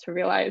me to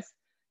realize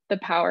the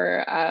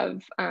power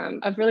of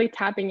really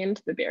tapping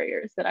into the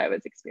barriers that I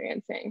was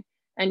experiencing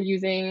and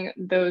using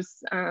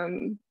those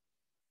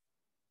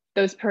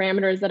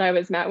parameters that I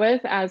was met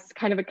with as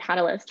kind of a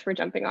catalyst for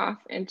jumping off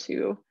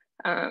into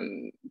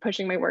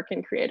pushing my work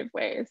in creative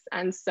ways.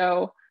 And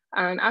so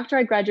after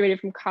I graduated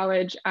from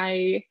college,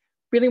 I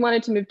really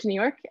wanted to move to New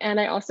York. And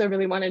I also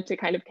really wanted to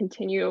kind of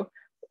continue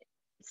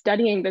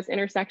studying this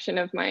intersection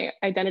of my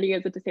identity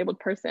as a disabled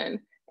person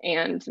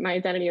and my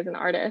identity as an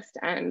artist.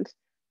 And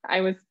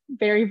I was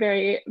very,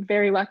 very,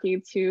 very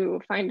lucky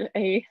to find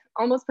a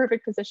almost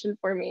perfect position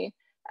for me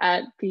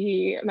at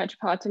the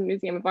Metropolitan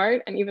Museum of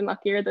Art, and even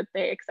luckier that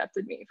they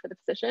accepted me for the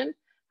position.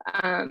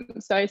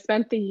 So I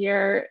spent the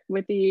year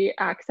with the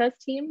Access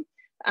team,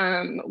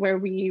 where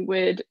we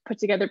would put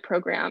together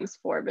programs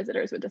for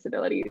visitors with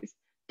disabilities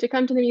to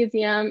come to the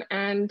museum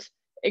and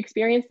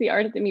experience the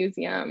art at the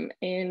museum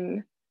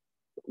in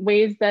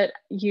ways that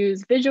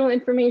use visual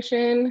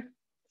information,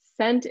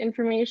 scent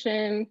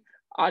information,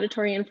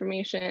 auditory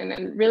information,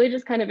 and really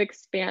just kind of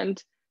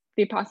expand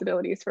the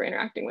possibilities for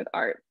interacting with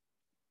art.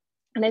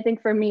 And I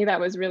think for me,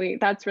 that's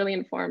really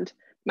informed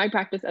my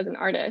practice as an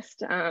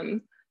artist,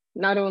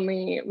 not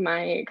only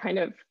my kind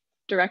of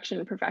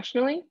direction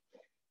professionally.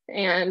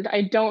 And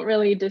I don't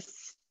really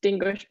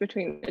distinguish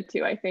between the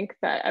two. I think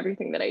that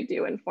everything that I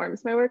do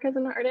informs my work as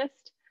an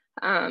artist.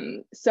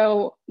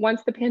 So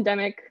once the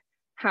pandemic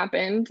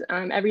happened,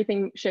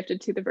 everything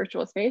shifted to the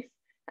virtual space,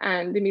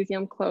 and the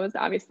museum closed,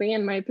 obviously,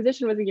 and my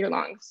position was a year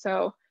long.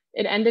 So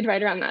it ended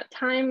right around that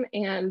time.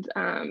 And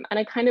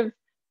I kind of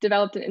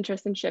developed an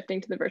interest in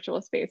shifting to the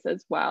virtual space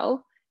as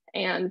well.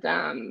 And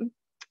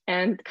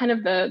kind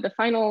of the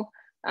final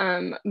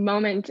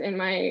moment in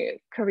my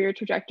career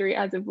trajectory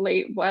as of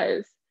late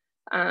was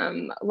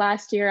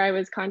last year. I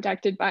was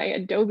contacted by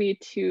Adobe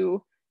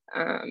to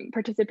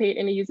participate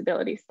in a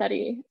usability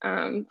study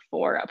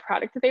for a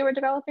product that they were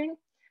developing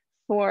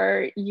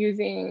for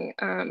using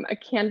a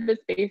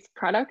canvas-based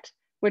product,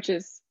 which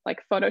is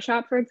like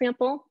Photoshop, for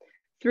example,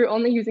 through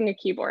only using a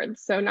keyboard.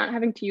 So not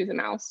having to use a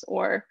mouse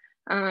or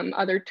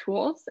other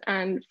tools.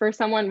 And for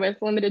someone with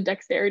limited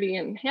dexterity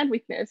and hand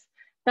weakness,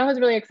 that was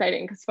really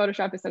exciting because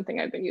Photoshop is something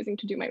I've been using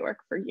to do my work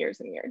for years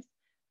and years.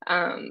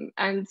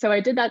 And so I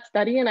did that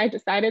study, and I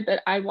decided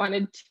that I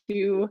wanted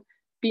to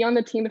be on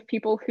the team of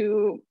people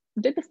who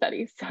did the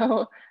study.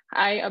 So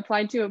I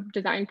applied to a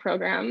design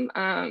program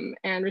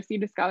and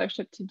received a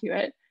scholarship to do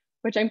it,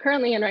 which I'm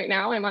currently in right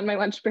now. I'm on my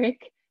lunch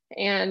break,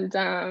 and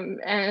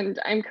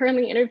I'm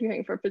currently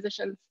interviewing for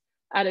positions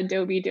at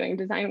Adobe doing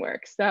design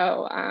work.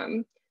 So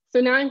so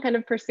now I'm kind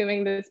of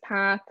pursuing this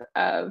path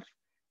of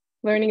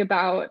learning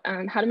about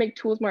how to make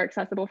tools more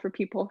accessible for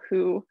people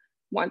who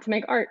want to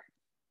make art.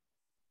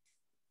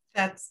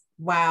 That's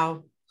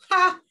wow.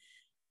 Ha!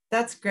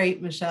 That's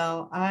great,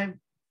 Michelle. I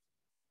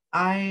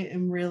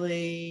am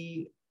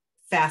really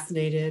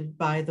fascinated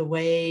by the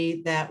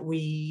way that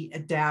we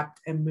adapt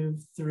and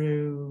move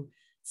through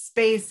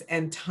space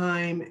and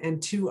time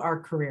and to our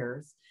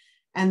careers.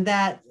 And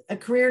that a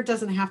career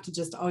doesn't have to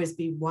just always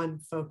be one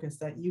focus,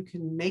 that you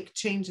can make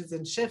changes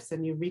and shifts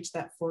and you reach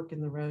that fork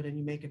in the road and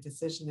you make a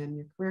decision and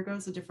your career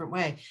goes a different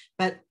way.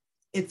 But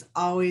it's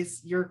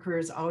always, your career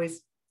is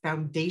always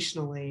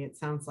foundationally, it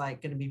sounds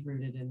like, going to be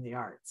rooted in the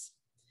arts.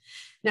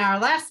 Now, our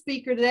last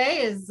speaker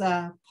today is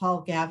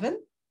Paul Gavin.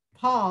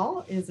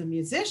 Paul is a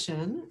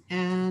musician,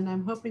 and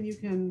I'm hoping you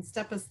can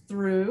step us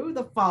through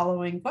the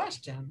following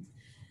question.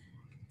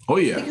 Oh,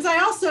 yeah. Because I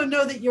also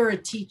know that you're a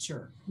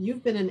teacher.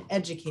 You've been an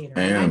educator.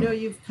 And I know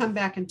you've come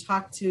back and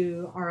talked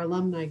to our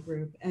alumni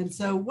group. And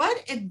so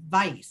what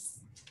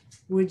advice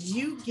would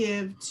you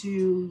give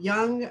to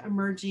young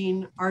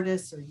emerging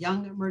artists or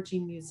young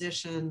emerging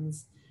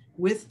musicians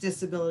with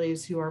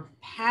disabilities who are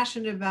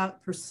passionate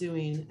about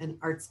pursuing an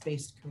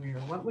arts-based career?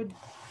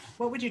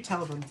 What would you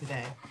tell them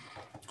today?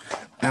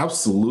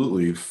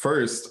 Absolutely.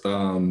 First,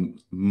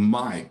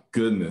 my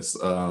goodness,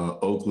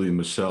 Oaklee,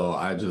 Michelle,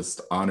 I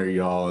just honor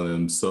y'all, and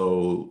I'm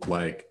so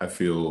I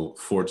feel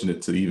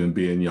fortunate to even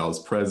be in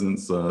y'all's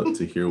presence,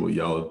 to hear what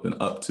y'all have been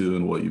up to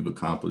and what you've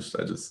accomplished.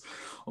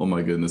 Oh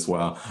my goodness,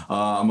 wow.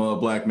 I'm a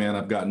Black man.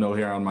 I've got no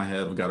hair on my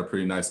head. I've got a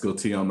pretty nice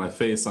goatee on my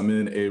face. I'm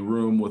in a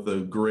room with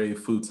a gray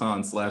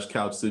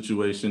futon/couch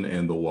situation,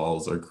 and the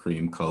walls are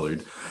cream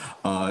colored.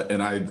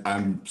 And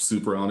I'm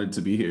super honored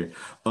to be here.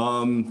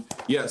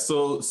 Yeah,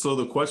 so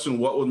the question,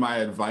 what would my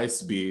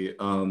advice be?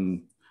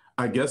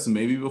 I guess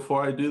maybe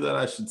before I do that,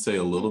 I should say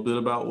a little bit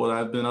about what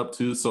I've been up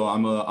to. So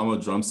I'm a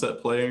drum set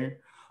player,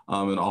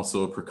 and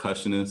also a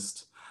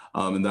percussionist.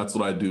 And that's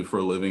what I do for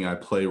a living. I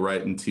play,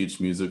 write, and teach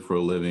music for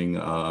a living.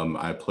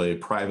 I play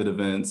private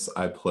events.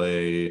 I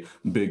play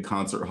big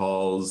concert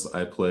halls.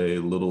 I play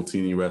little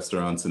teeny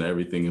restaurants and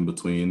everything in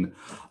between.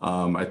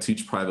 I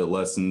teach private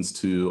lessons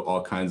to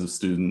all kinds of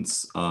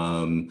students.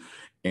 And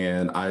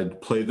I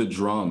play the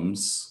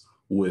drums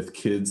with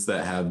kids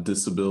that have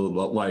disability,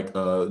 like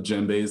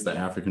djembes, the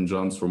African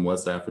drums from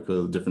West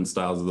Africa, different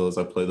styles of those.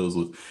 I play those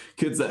with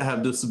kids that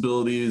have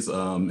disabilities,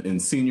 in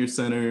senior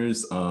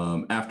centers,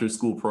 after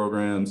school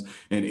programs,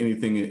 and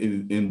anything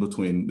in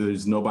between.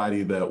 There's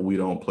nobody that we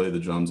don't play the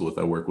drums with.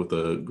 I work with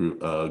a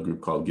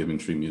group called Giving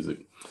Tree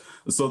Music.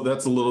 So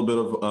that's a little bit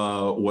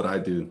of what I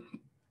do.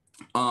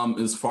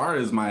 As far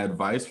as my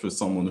advice for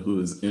someone who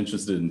is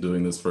interested in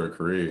doing this for a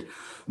career,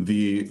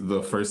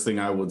 the first thing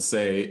I would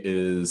say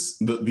is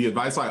the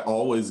advice I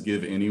always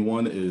give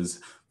anyone is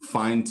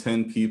find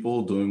 10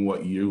 people doing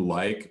what you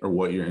like or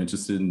what you're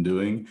interested in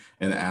doing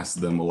and ask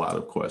them a lot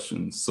of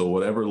questions. So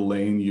whatever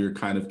lane you're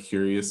kind of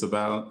curious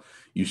about,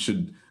 you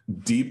should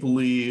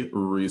deeply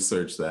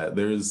research that.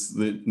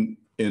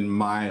 In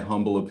my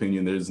humble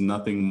opinion, there's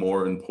nothing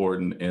more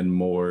important and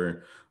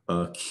more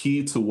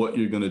key to what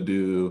you're going to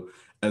do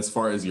as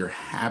far as your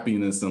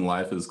happiness in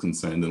life is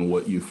concerned than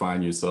what you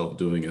find yourself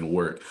doing in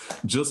work,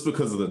 just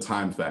because of the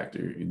time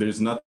factor.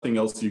 There's nothing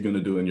else you're going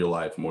to do in your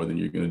life more than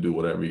you're going to do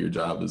whatever your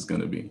job is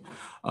going to be,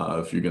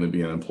 if you're going to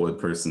be an employed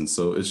person.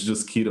 So it's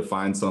just key to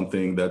find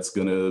something that's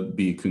going to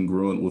be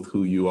congruent with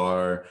who you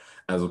are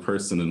as a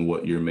person and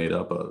what you're made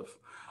up of.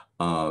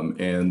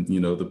 And,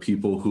 the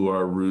people who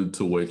are rude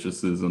to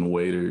waitresses and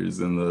waiters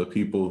and the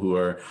people who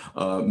are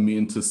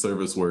mean to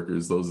service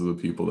workers, those are the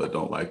people that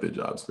don't like their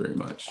jobs very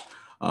much.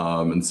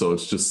 And so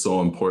it's just so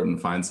important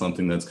to find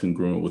something that's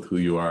congruent with who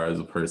you are as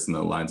a person,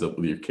 that lines up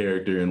with your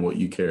character and what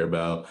you care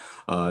about,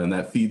 and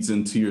that feeds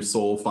into your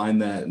soul.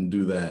 Find that and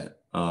do that.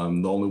 The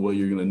only way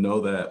you're going to know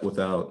that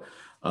without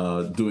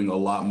doing a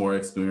lot more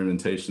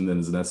experimentation than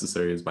is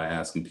necessary is by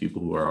asking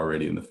people who are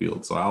already in the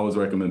field. So I always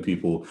recommend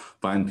people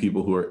find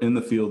people who are in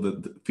the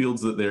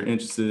fields that they're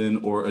interested in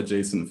or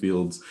adjacent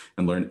fields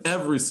and learn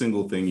every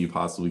single thing you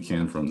possibly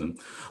can from them.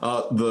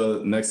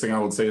 The next thing I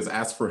would say is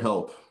ask for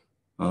help.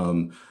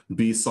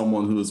 Be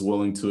someone who is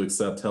willing to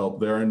accept help.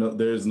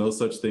 There's no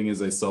such thing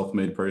as a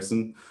self-made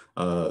person.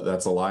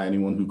 That's a lie.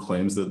 Anyone who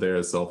claims that they're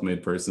a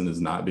self-made person is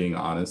not being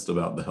honest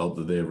about the help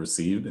that they have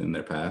received in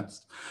their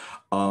past.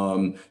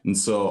 And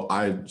so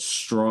I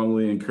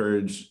strongly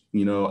encourage,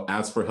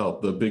 ask for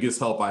help. The biggest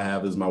help I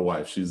have is my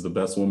wife. She's the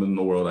best woman in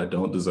the world. I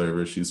don't deserve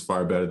her. She's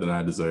far better than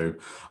I deserve.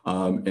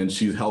 And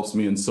she helps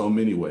me in so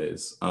many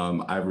ways.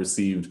 I've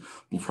received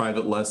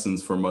private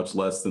lessons for much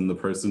less than the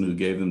person who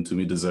gave them to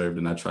me deserved.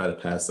 And I try to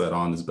pass that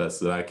on as best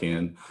that I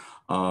can.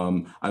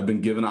 I've been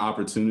given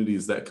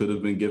opportunities that could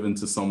have been given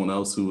to someone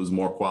else who was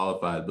more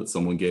qualified, but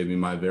someone gave me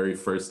my very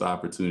first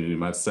opportunity,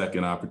 my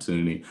second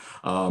opportunity,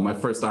 my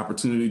first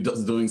opportunity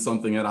doing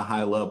something at a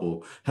high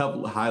level,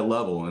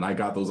 and I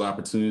got those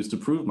opportunities to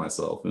prove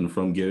myself. And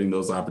from getting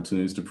those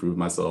opportunities to prove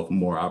myself,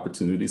 more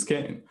opportunities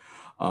came.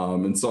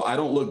 And so I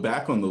don't look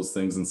back on those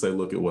things and say,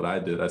 look at what I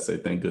did. I say,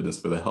 thank goodness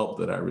for the help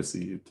that I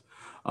received.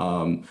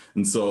 And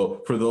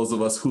so for those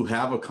of us who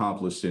have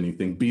accomplished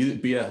anything,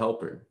 be a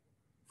helper.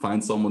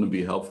 Find someone to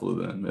be helpful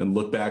to them and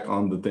look back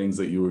on the things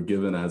that you were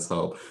given as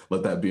help.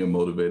 Let that be a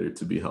motivator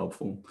to be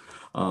helpful.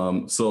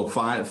 So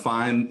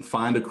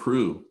find a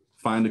crew,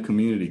 find a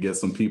community, get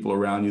some people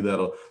around you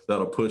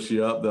that'll push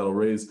you up, that'll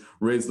raise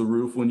the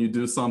roof when you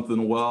do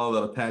something well,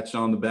 that'll pat you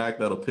on the back,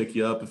 that'll pick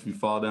you up if you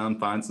fall down.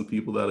 Find some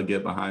people that'll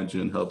get behind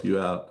you and help you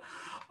out.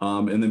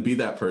 And then be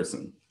that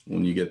person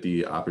when you get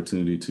the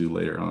opportunity to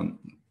later on.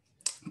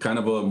 Kind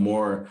of a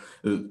more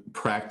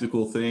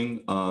practical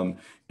thing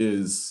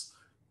is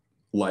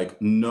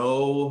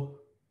know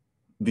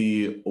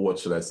the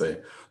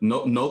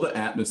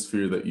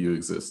atmosphere that you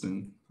exist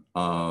in.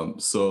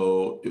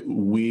 So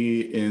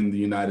we in the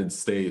United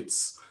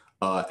States,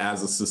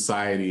 as a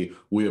society,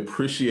 we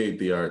appreciate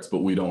the arts,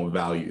 but we don't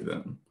value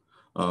them.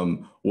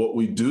 What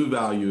we do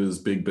value is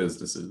big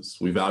businesses.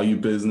 We value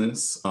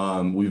business.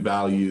 We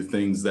value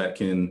things that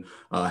can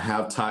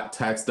have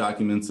tax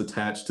documents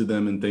attached to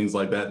them and things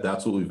like that.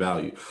 That's what we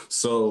value.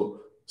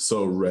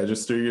 So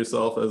register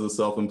yourself as a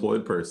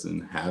self-employed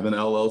person, have an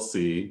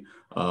LLC,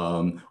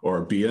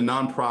 or be a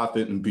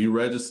nonprofit and be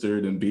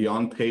registered and be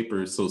on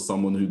paper so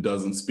someone who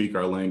doesn't speak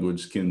our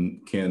language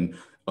can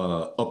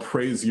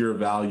appraise your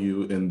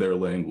value in their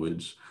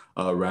language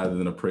rather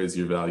than appraise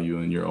your value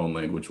in your own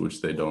language,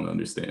 which they don't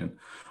understand.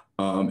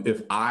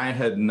 If I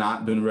had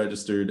not been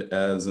registered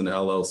as an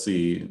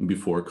LLC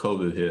before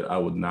COVID hit, I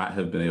would not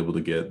have been able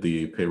to get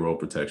the payroll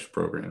protection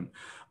program.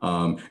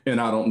 And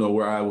I don't know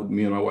where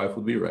me and my wife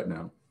would be right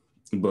now.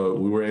 But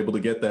we were able to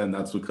get that, and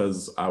that's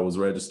because I was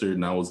registered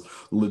and I was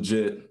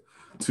legit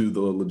to the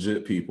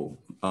legit people.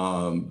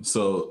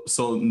 So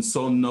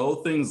know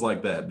things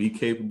like that. Be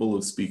capable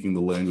of speaking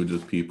the language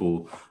of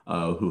people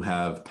who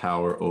have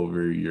power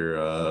over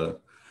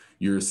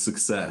your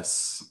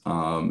success,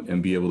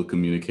 and be able to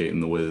communicate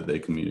in the way that they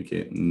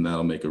communicate, and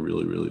that'll make a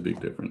really, really big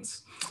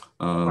difference.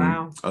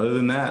 Wow. Other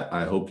than that,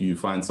 I hope you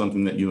find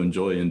something that you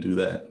enjoy and do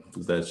that,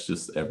 because that's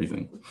just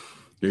everything.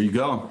 There you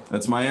go.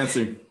 That's my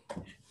answer.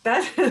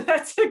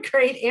 That's a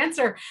great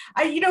answer.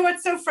 You know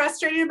what's so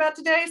frustrating about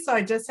today? So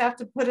I just have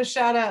to put a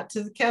shout out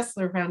to the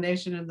Kessler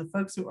Foundation and the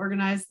folks who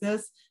organized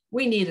this.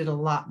 We needed a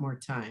lot more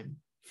time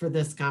for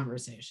this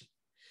conversation,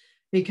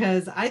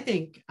 because I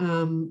think,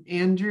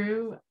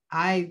 Andrew,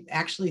 I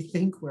actually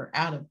think we're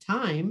out of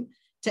time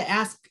to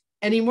ask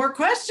any more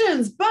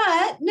questions,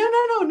 but no,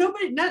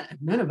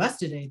 none of us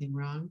did anything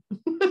wrong.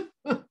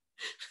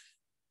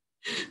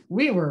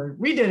 We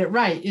did it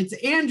right. It's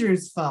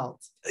Andrew's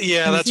fault.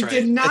 Yeah, that's right. He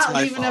did not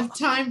leave enough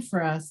time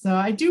for us. So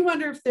I do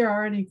wonder if there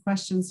are any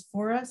questions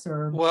for us,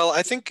 or. Well,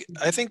 I think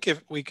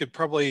if we could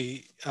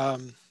probably,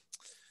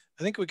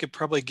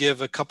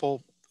 give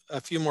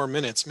a few more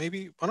minutes.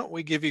 Maybe why don't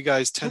we give you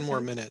guys 10 more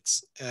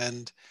minutes,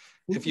 and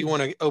if you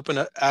want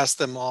to ask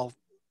them all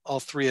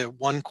three at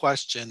one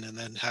question, and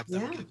then have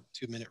them give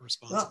a 2-minute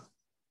response. Well,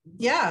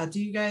 yeah.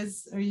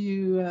 Are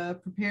you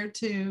prepared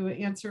to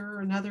answer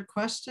another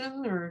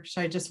question, or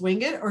should I just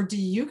wing it? Or do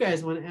you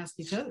guys want to ask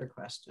each other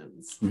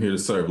questions? I'm here to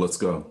serve. Let's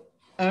go.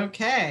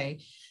 Okay.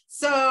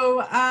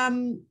 So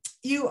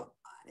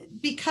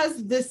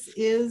because this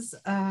is,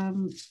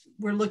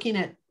 we're looking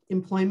at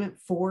employment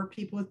for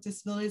people with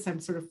disabilities, I'm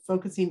sort of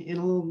focusing in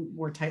a little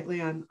more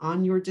tightly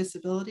on your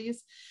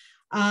disabilities.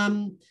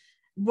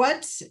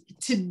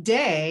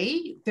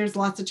 Today, there's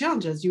lots of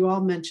challenges. You all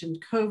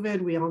mentioned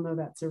COVID. We all know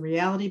that's a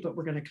reality, but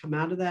we're going to come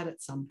out of that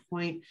at some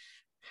point.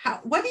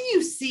 What do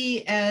you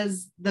see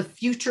as the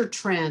future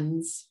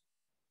trends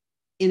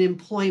in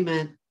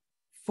employment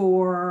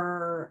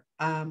for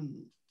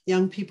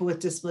young people with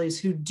disabilities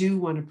who do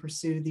want to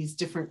pursue these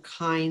different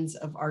kinds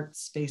of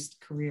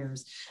arts-based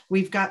careers?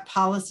 We've got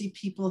policy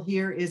people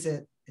here. Is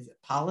it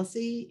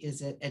policy?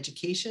 Is it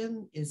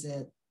education? Is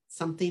it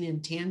something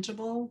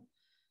intangible?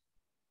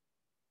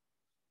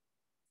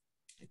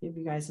 I'll give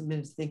you guys a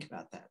minute to think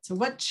about that. So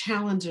what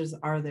challenges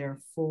are there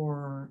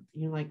for,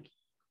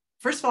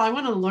 first of all, I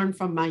want to learn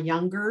from my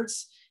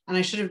youngers, and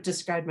I should have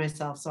described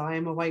myself. So I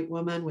am a white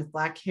woman with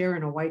black hair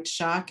and a white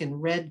shock and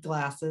red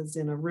glasses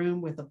in a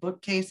room with a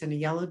bookcase and a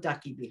yellow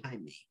ducky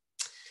behind me.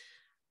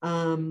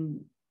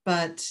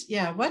 But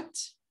yeah, what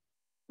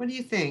do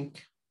you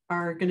think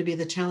are going to be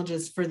the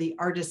challenges for the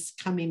artists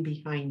coming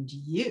behind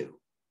you?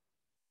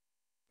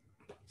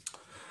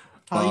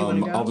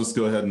 I'll just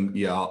go ahead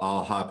and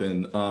I'll hop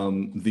in.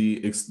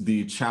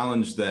 The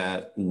challenge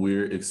that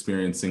we're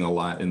experiencing a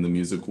lot in the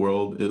music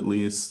world, at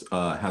least,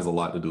 has a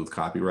lot to do with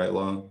copyright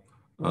law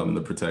and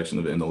the protection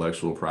of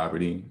intellectual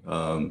property.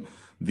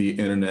 The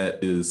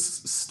internet is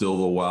still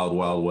the wild,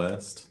 wild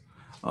west,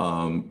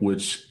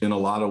 which in a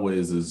lot of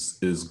ways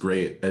is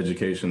great.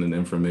 Education and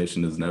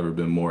information has never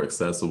been more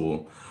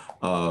accessible,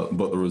 but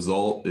the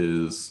result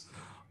is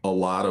a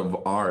lot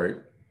of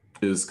art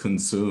is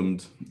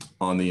consumed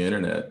on the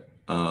internet.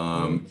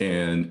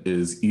 And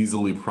is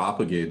easily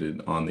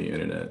propagated on the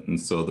internet. And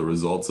so the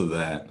results of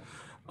that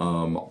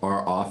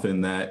are often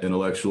that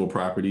intellectual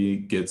property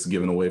gets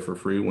given away for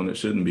free when it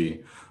shouldn't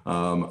be.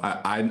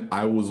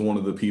 I was one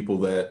of the people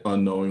that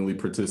unknowingly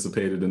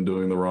participated in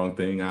doing the wrong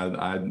thing.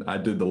 I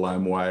did the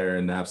LimeWire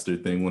and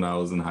Napster thing when I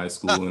was in high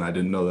school, and I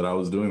didn't know that I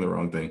was doing the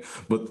wrong thing.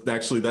 But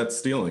actually that's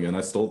stealing, and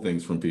I stole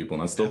things from people,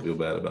 and I still feel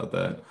bad about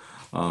that.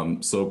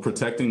 So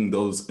protecting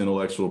those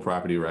intellectual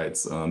property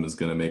rights is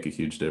going to make a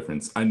huge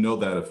difference. I know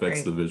that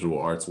affects the visual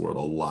arts world a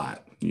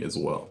lot as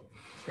well.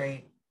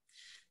 Great.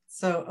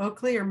 So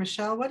Oaklee or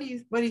Michelle, what do you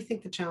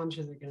think the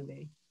challenges are going to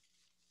be?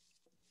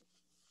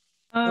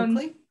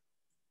 Oaklee?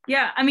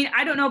 Yeah, I mean,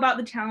 I don't know about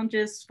the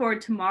challenges for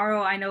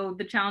tomorrow. I know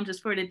the challenges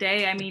for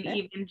today. I mean,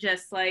 even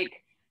just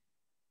like,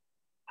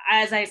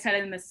 as I said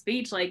in the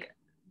speech, like,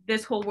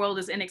 this whole world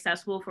is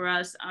inaccessible for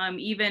us.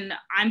 Even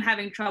I'm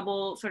having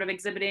trouble sort of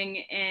exhibiting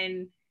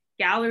in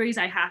galleries.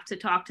 I have to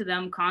talk to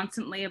them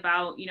constantly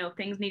about,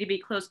 things need to be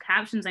closed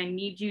captions. I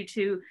need you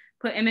to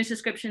put image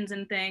descriptions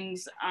and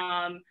things.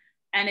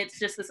 And it's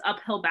just this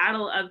uphill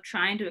battle of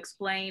trying to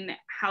explain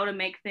how to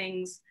make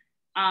things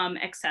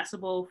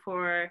accessible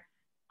for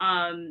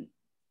our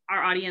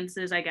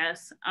audiences, I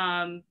guess.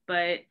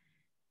 But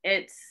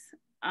it's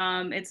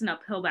an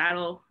uphill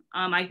battle.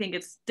 I think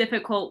it's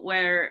difficult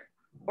where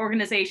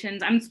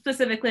organizations, I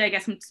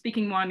guess I'm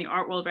speaking more in the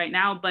art world right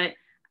now, but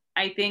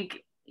I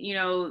think,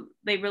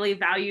 they really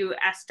value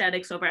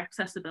aesthetics over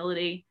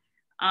accessibility.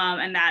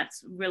 And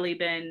that's really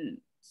been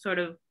sort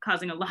of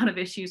causing a lot of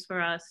issues for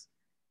us,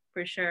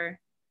 for sure.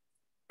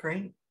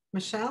 Great.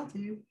 Michelle, do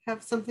you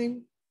have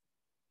something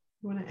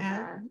you want to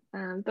add?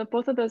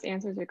 Both of those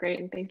answers are great,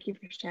 and thank you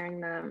for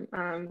sharing them.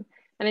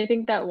 And I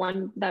think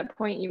that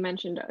point you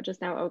mentioned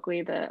just now,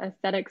 Oaklee, the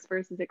aesthetics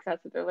versus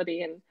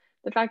accessibility, and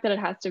the fact that it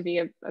has to be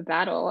a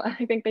battle,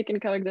 I think they can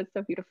coexist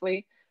so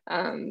beautifully.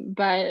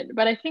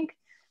 But I think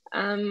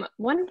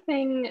one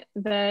thing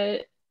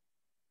that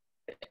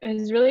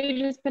has really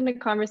just been a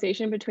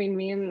conversation between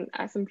me and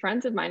some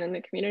friends of mine in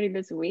the community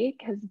this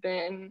week has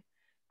been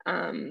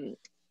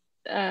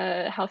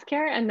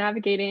healthcare and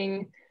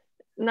navigating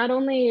not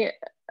only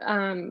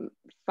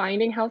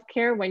finding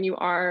healthcare when you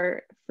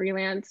are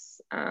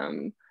freelance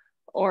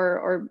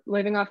or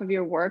living off of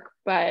your work,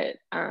 but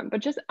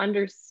just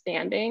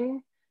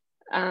understanding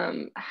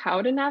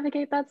how to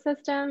navigate that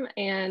system.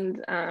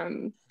 And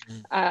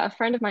a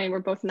friend of mine, we're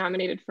both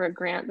nominated for a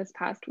grant this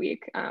past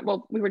week.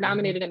 Well, we were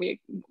nominated and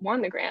we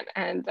won the grant,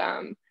 and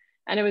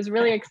it was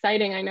really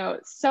exciting. I know,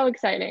 it's so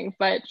exciting,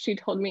 but she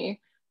told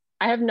me,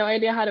 I have no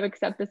idea how to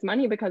accept this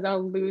money because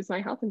I'll lose my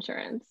health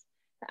insurance.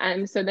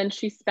 And so then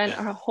she spent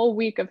a whole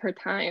week of her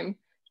time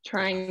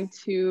trying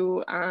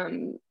to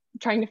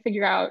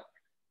figure out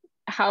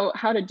how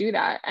to do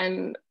that.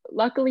 And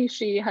luckily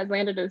she has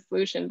landed a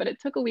solution, but it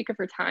took a week of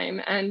her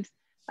time. And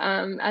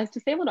as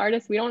disabled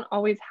artists, we don't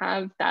always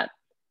have that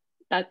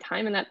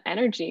time and that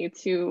energy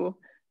to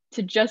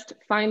just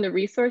find the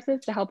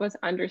resources to help us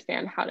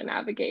understand how to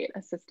navigate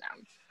a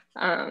system.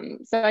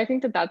 So I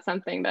think that that's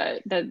something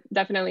that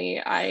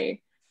definitely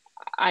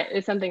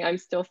is something I'm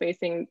still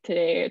facing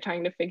today,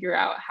 trying to figure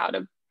out how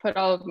to put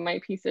all of my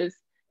pieces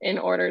in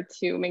order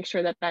to make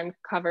sure that I'm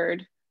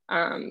covered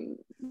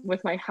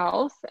with my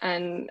health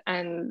and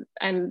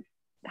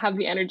have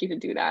the energy to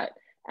do that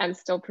and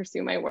still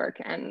pursue my work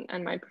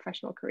and my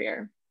professional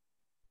career.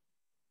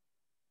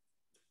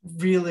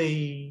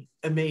 Really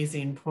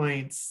amazing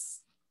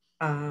points.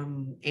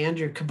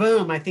 Andrew,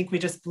 kaboom, I think we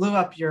just blew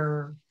up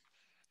your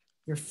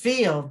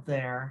field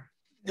there.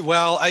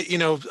 Well,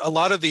 a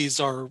lot of these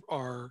are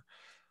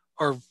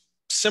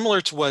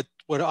similar to what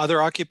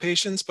other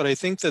occupations, but I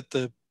think that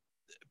the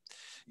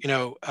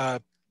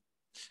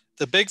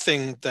big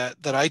thing that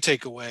I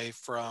take away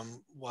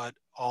from what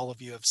all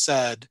of you have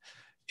said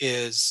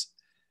is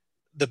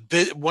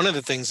one of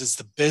the things is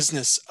the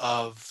business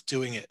of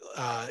doing it.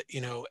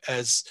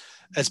 As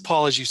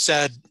Paul, as you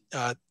said,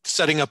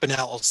 setting up an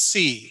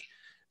LLC,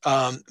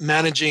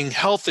 managing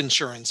health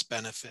insurance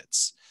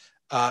benefits,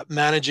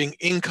 managing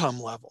income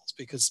levels,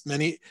 because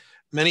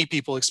many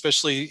people,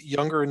 especially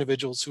younger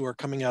individuals who are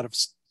coming out of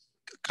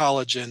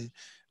college and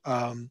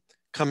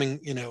coming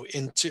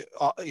into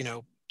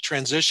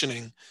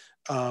transitioning,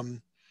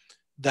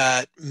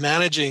 that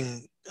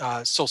managing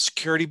Social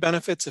Security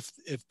benefits,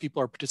 if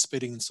people are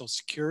participating in Social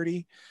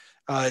Security,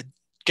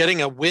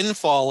 getting a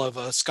windfall of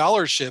a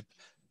scholarship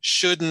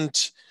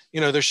shouldn't,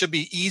 there should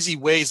be easy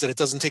ways that it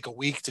doesn't take a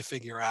week to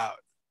figure out,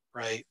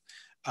 right?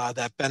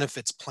 That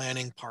benefits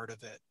planning part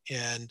of it.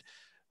 And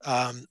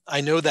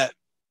I know that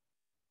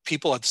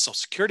people at the Social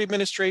Security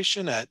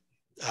Administration, at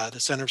the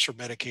Centers for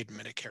Medicaid and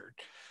Medicare,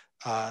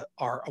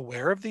 are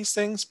aware of these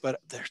things,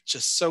 but they're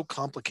just so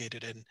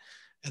complicated.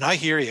 And I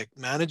hear you,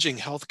 managing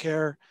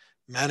healthcare,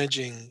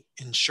 managing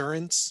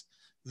insurance,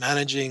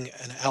 managing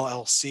an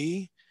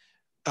LLC,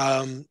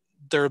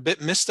 they're a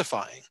bit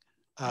mystifying.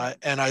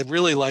 And I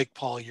really like,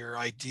 Paul, your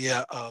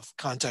idea of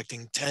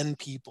contacting 10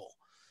 people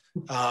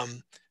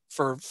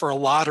for a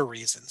lot of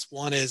reasons.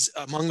 One is,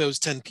 among those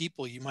 10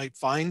 people, you might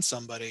find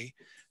somebody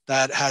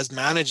that has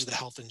managed the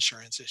health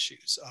insurance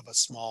issues of a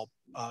small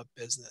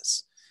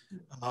business.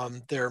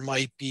 There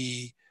might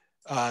be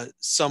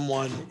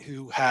someone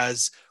who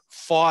has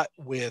fought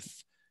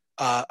with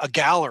a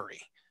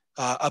gallery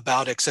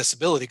about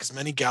accessibility, because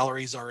many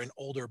galleries are in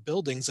older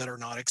buildings that are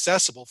not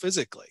accessible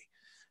physically.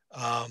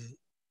 I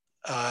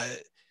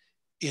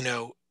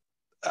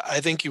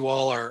think you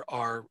all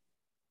are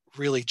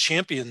really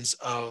champions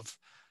of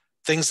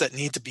things that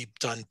need to be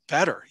done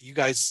better. You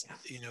guys,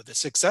 the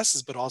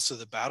successes, but also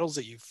the battles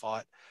that you've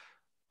fought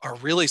are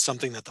really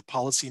something that the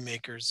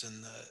policymakers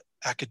and the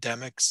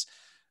academics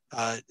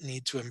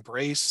need to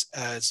embrace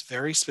as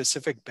very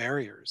specific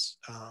barriers.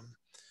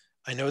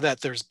 I know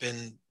that there's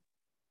been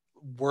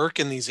work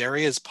in these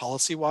areas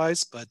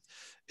policy-wise, but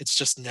it's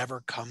just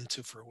never come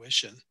to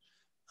fruition.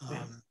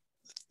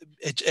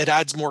 It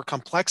adds more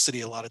complexity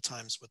a lot of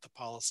times with the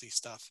policy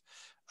stuff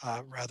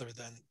rather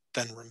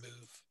than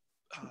remove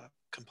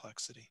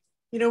complexity.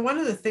 One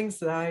of the things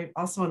that I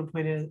also want to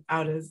point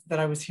out is that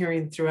I was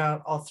hearing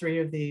throughout all three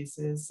of these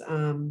is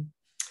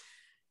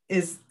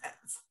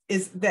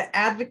the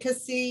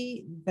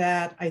advocacy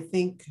that I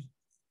think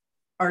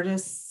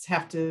artists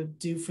have to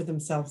do for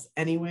themselves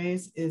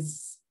anyways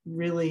is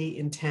really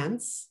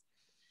intense.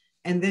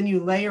 And then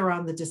you layer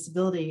on the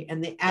disability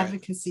and the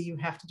advocacy you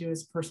have to do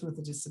as a person with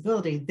a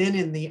disability, then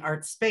in the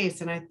art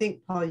space. And I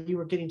think, Paul, you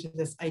were getting to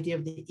this idea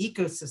of the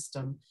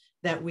ecosystem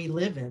that we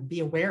live in, be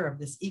aware of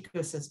this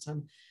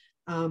ecosystem.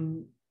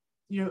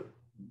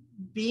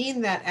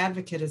 being that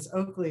advocate, as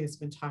Oaklee has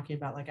been talking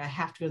about, like I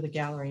have to go to the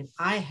gallery and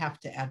I have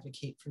to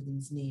advocate for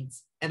these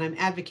needs. And I'm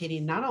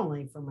advocating not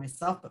only for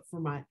myself, but for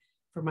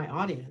my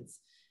audience.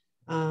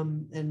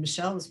 And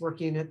Michelle was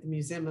working at the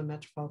Museum of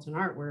Metropolitan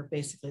Art, where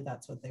basically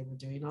that's what they were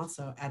doing,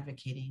 also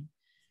advocating.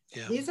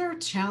 Yeah. These are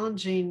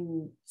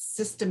challenging,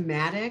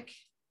 systematic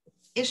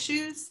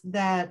issues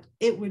that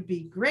it would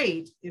be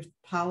great if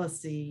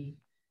policy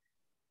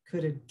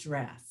could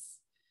address.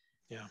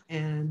 Yeah.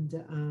 And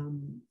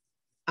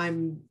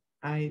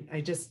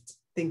I just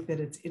think that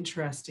it's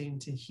interesting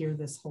to hear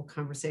this whole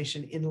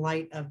conversation in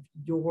light of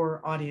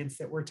your audience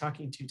that we're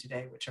talking to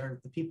today, which are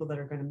the people that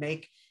are going to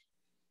make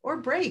or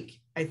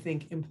break, I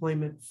think,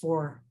 employment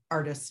for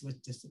artists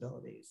with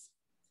disabilities.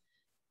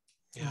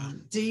 Yeah.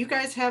 Do you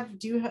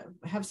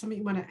something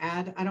you want to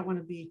add? I don't want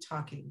to be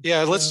talking.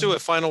 Yeah, let's do a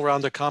final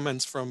round of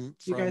comments from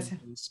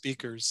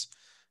speakers.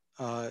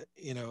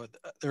 You know,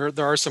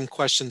 there are some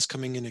questions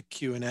coming in a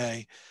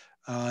Q&A.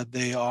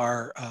 They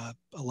are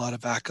a lot of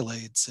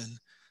accolades and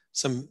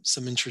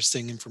some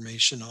interesting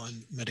information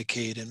on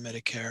Medicaid and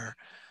Medicare,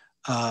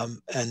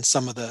 and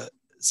some of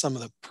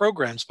the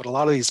programs, but a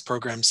lot of these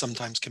programs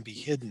sometimes can be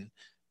hidden,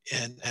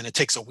 and it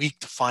takes a week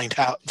to find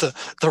out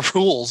the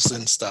rules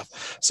and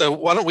stuff. So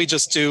why don't we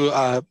just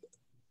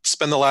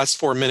spend the last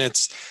 4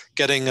 minutes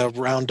getting a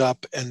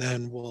roundup, and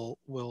then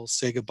we'll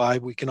say goodbye.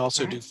 We can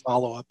also do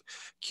follow-up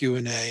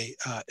Q&A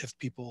if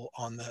people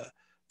on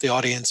the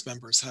audience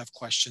members have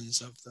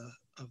questions of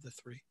the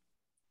three.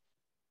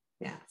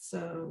 Yeah,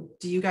 so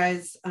do you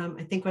guys,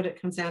 I think what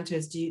it comes down to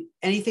is,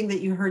 anything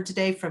that you heard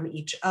today from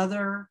each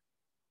other,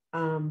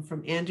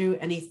 from Andrew,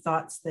 any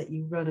thoughts that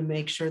you want to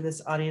make sure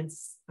this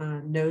audience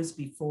knows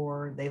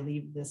before they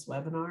leave this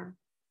webinar?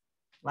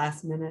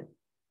 Last minute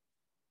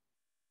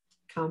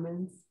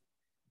comments?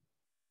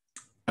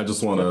 I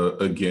just want to,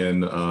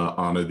 again,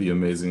 honor the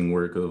amazing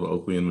work of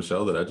Oaklee and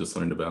Michelle that I just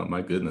learned about.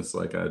 My goodness,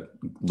 like I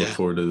look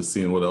forward to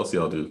seeing what else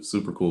y'all do.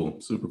 Super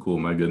cool,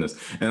 my goodness.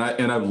 And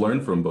I've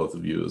learned from both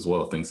of you as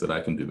well, things that I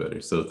can do better.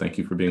 So thank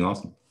you for being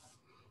awesome.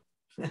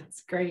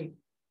 That's great.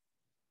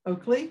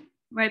 Oaklee?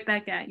 Right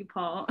back at you,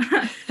 Paul.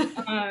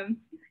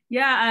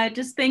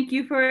 Just thank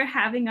you for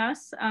having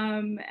us.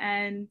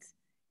 And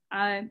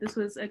this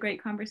was a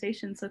great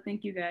conversation. So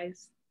thank you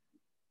guys.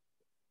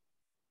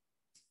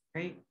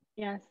 Great.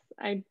 Yes,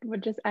 I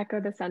would just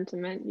echo the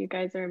sentiment. You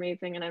guys are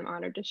amazing, and I'm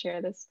honored to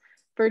share this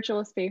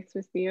virtual space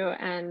with you.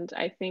 And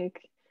I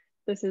think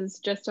this is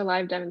just a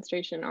live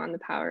demonstration on the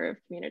power of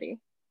community.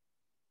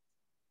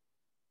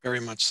 Very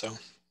much so.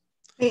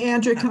 Hey,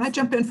 Andrew, can I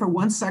jump in for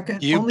 1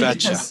 second? You Only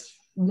betcha. Because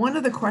one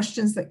of the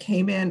questions that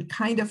came in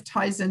kind of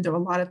ties into a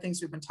lot of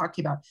things we've been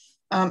talking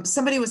about.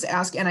 Somebody was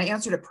asking, and I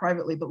answered it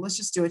privately, but let's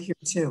just do it here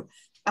too.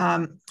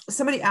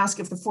 Somebody asked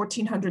if the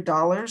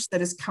 $1,400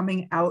 that is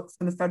coming out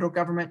from the federal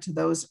government to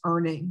those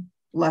earning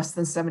less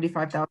than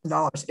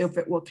 $75,000, if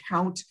it will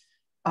count,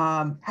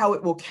 how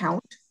it will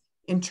count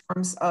in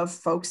terms of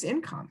folks'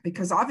 income,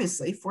 because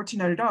obviously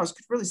 $1,400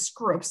 could really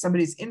screw up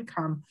somebody's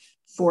income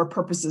for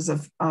purposes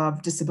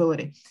of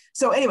disability.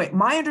 So anyway,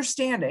 my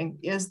understanding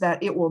is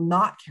that it will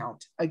not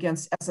count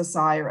against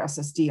SSI or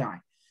SSDI.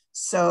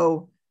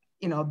 So,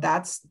 you know,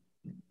 that's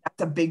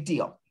a big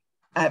deal.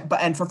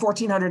 And for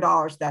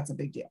 $1,400, that's a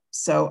big deal.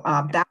 So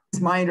that is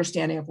my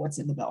understanding of what's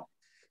in the bill.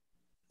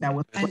 Now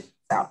we'll put this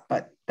out,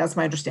 but that's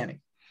my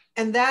understanding.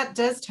 And that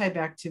does tie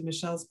back to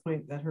Michelle's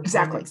point that her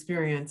family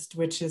experienced,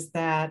 which is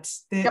that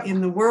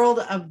in the world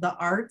of the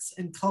arts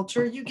and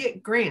culture, you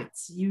get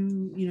grants.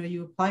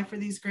 You apply for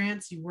these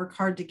grants, you work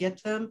hard to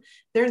get them.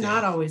 They're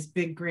not always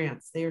big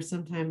grants. They are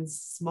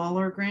sometimes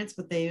smaller grants,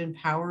 but they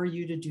empower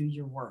you to do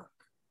your work.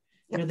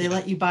 You know, they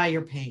let you buy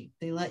your paint,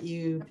 they let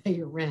you pay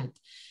your rent.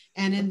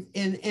 And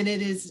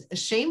it is a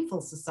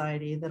shameful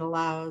society that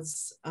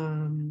allows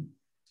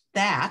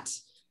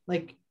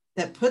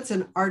that puts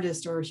an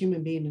artist or a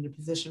human being in a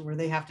position where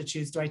they have to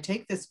choose, do I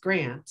take this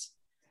grant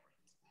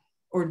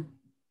or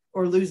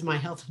lose my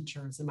health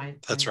insurance and my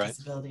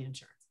disability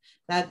insurance?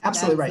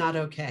 That's not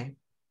okay.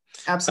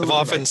 Absolutely. I've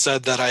often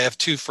said that I have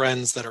two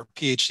friends that are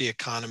PhD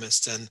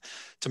economists, and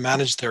to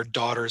manage their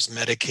daughter's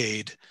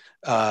Medicaid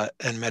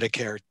and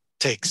Medicare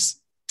takes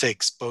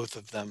both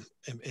of them.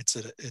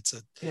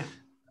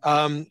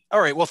 All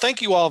right. Well,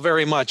 thank you all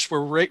very much.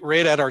 We're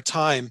right at our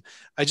time.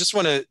 I just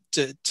want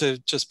to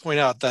just point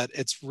out that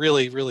it's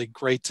really, really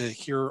great to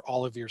hear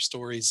all of your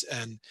stories,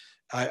 and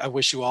I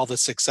wish you all the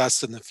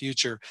success in the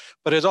future.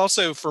 But it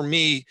also, for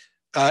me,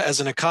 as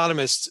an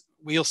economist,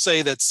 we'll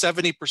say that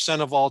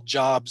 70% of all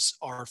jobs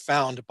are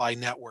found by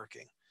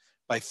networking,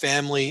 by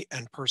family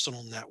and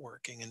personal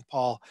networking. And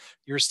Paul,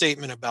 your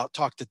statement about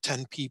talk to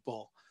 10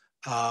 people,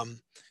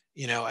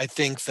 I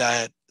think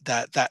that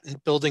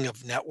building of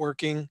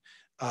networking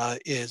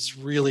is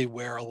really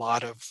where a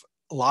lot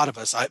of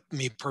us,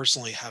 me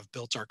personally, have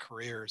built our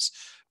careers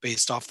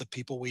based off the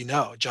people we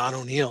know. John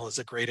O'Neill is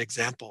a great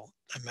example.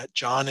 I met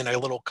John in a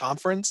little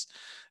conference,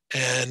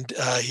 and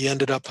he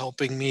ended up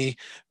helping me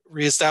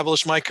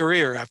reestablish my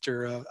career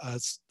after a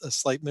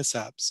slight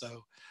mishap.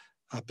 So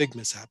a big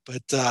mishap,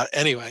 but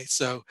anyway,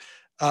 so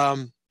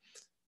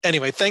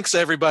Anyway, thanks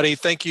everybody.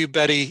 Thank you,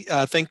 Betty.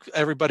 Thank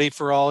everybody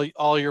for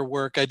all your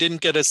work. I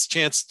didn't get a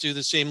chance to do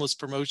the shameless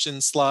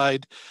promotion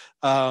slide.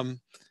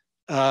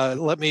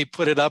 Let me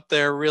put it up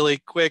there really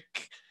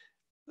quick,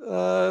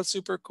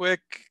 super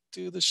quick.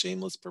 Do the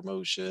shameless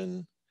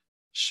promotion,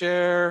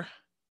 share.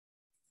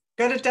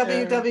 Go to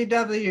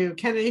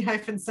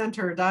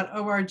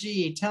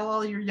www.kennedy-center.org. Tell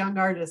all your young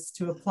artists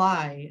to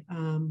apply.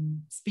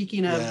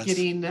 Speaking of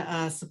getting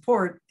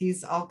support,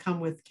 these all come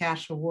with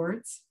cash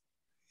awards.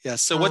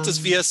 Yes. So what does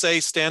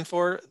VSA stand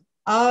for?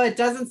 Oh, it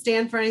doesn't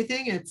stand for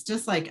anything. It's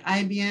just like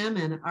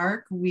IBM and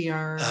ARC. We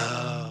are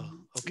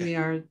we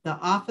are the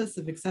Office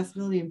of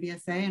Accessibility and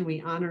VSA, and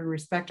we honor and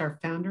respect our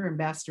founder,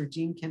 Ambassador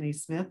Jean Kennedy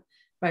Smith,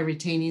 by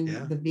retaining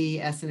the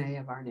V, S, and A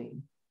of our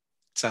name.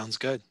 Sounds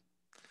good.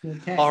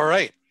 Okay. All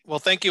right. Well,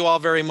 thank you all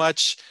very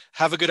much.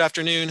 Have a good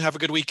afternoon. Have a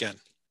good weekend.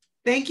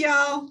 Thank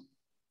y'all.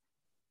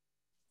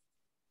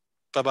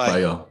 Bye-bye. Bye,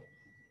 y'all.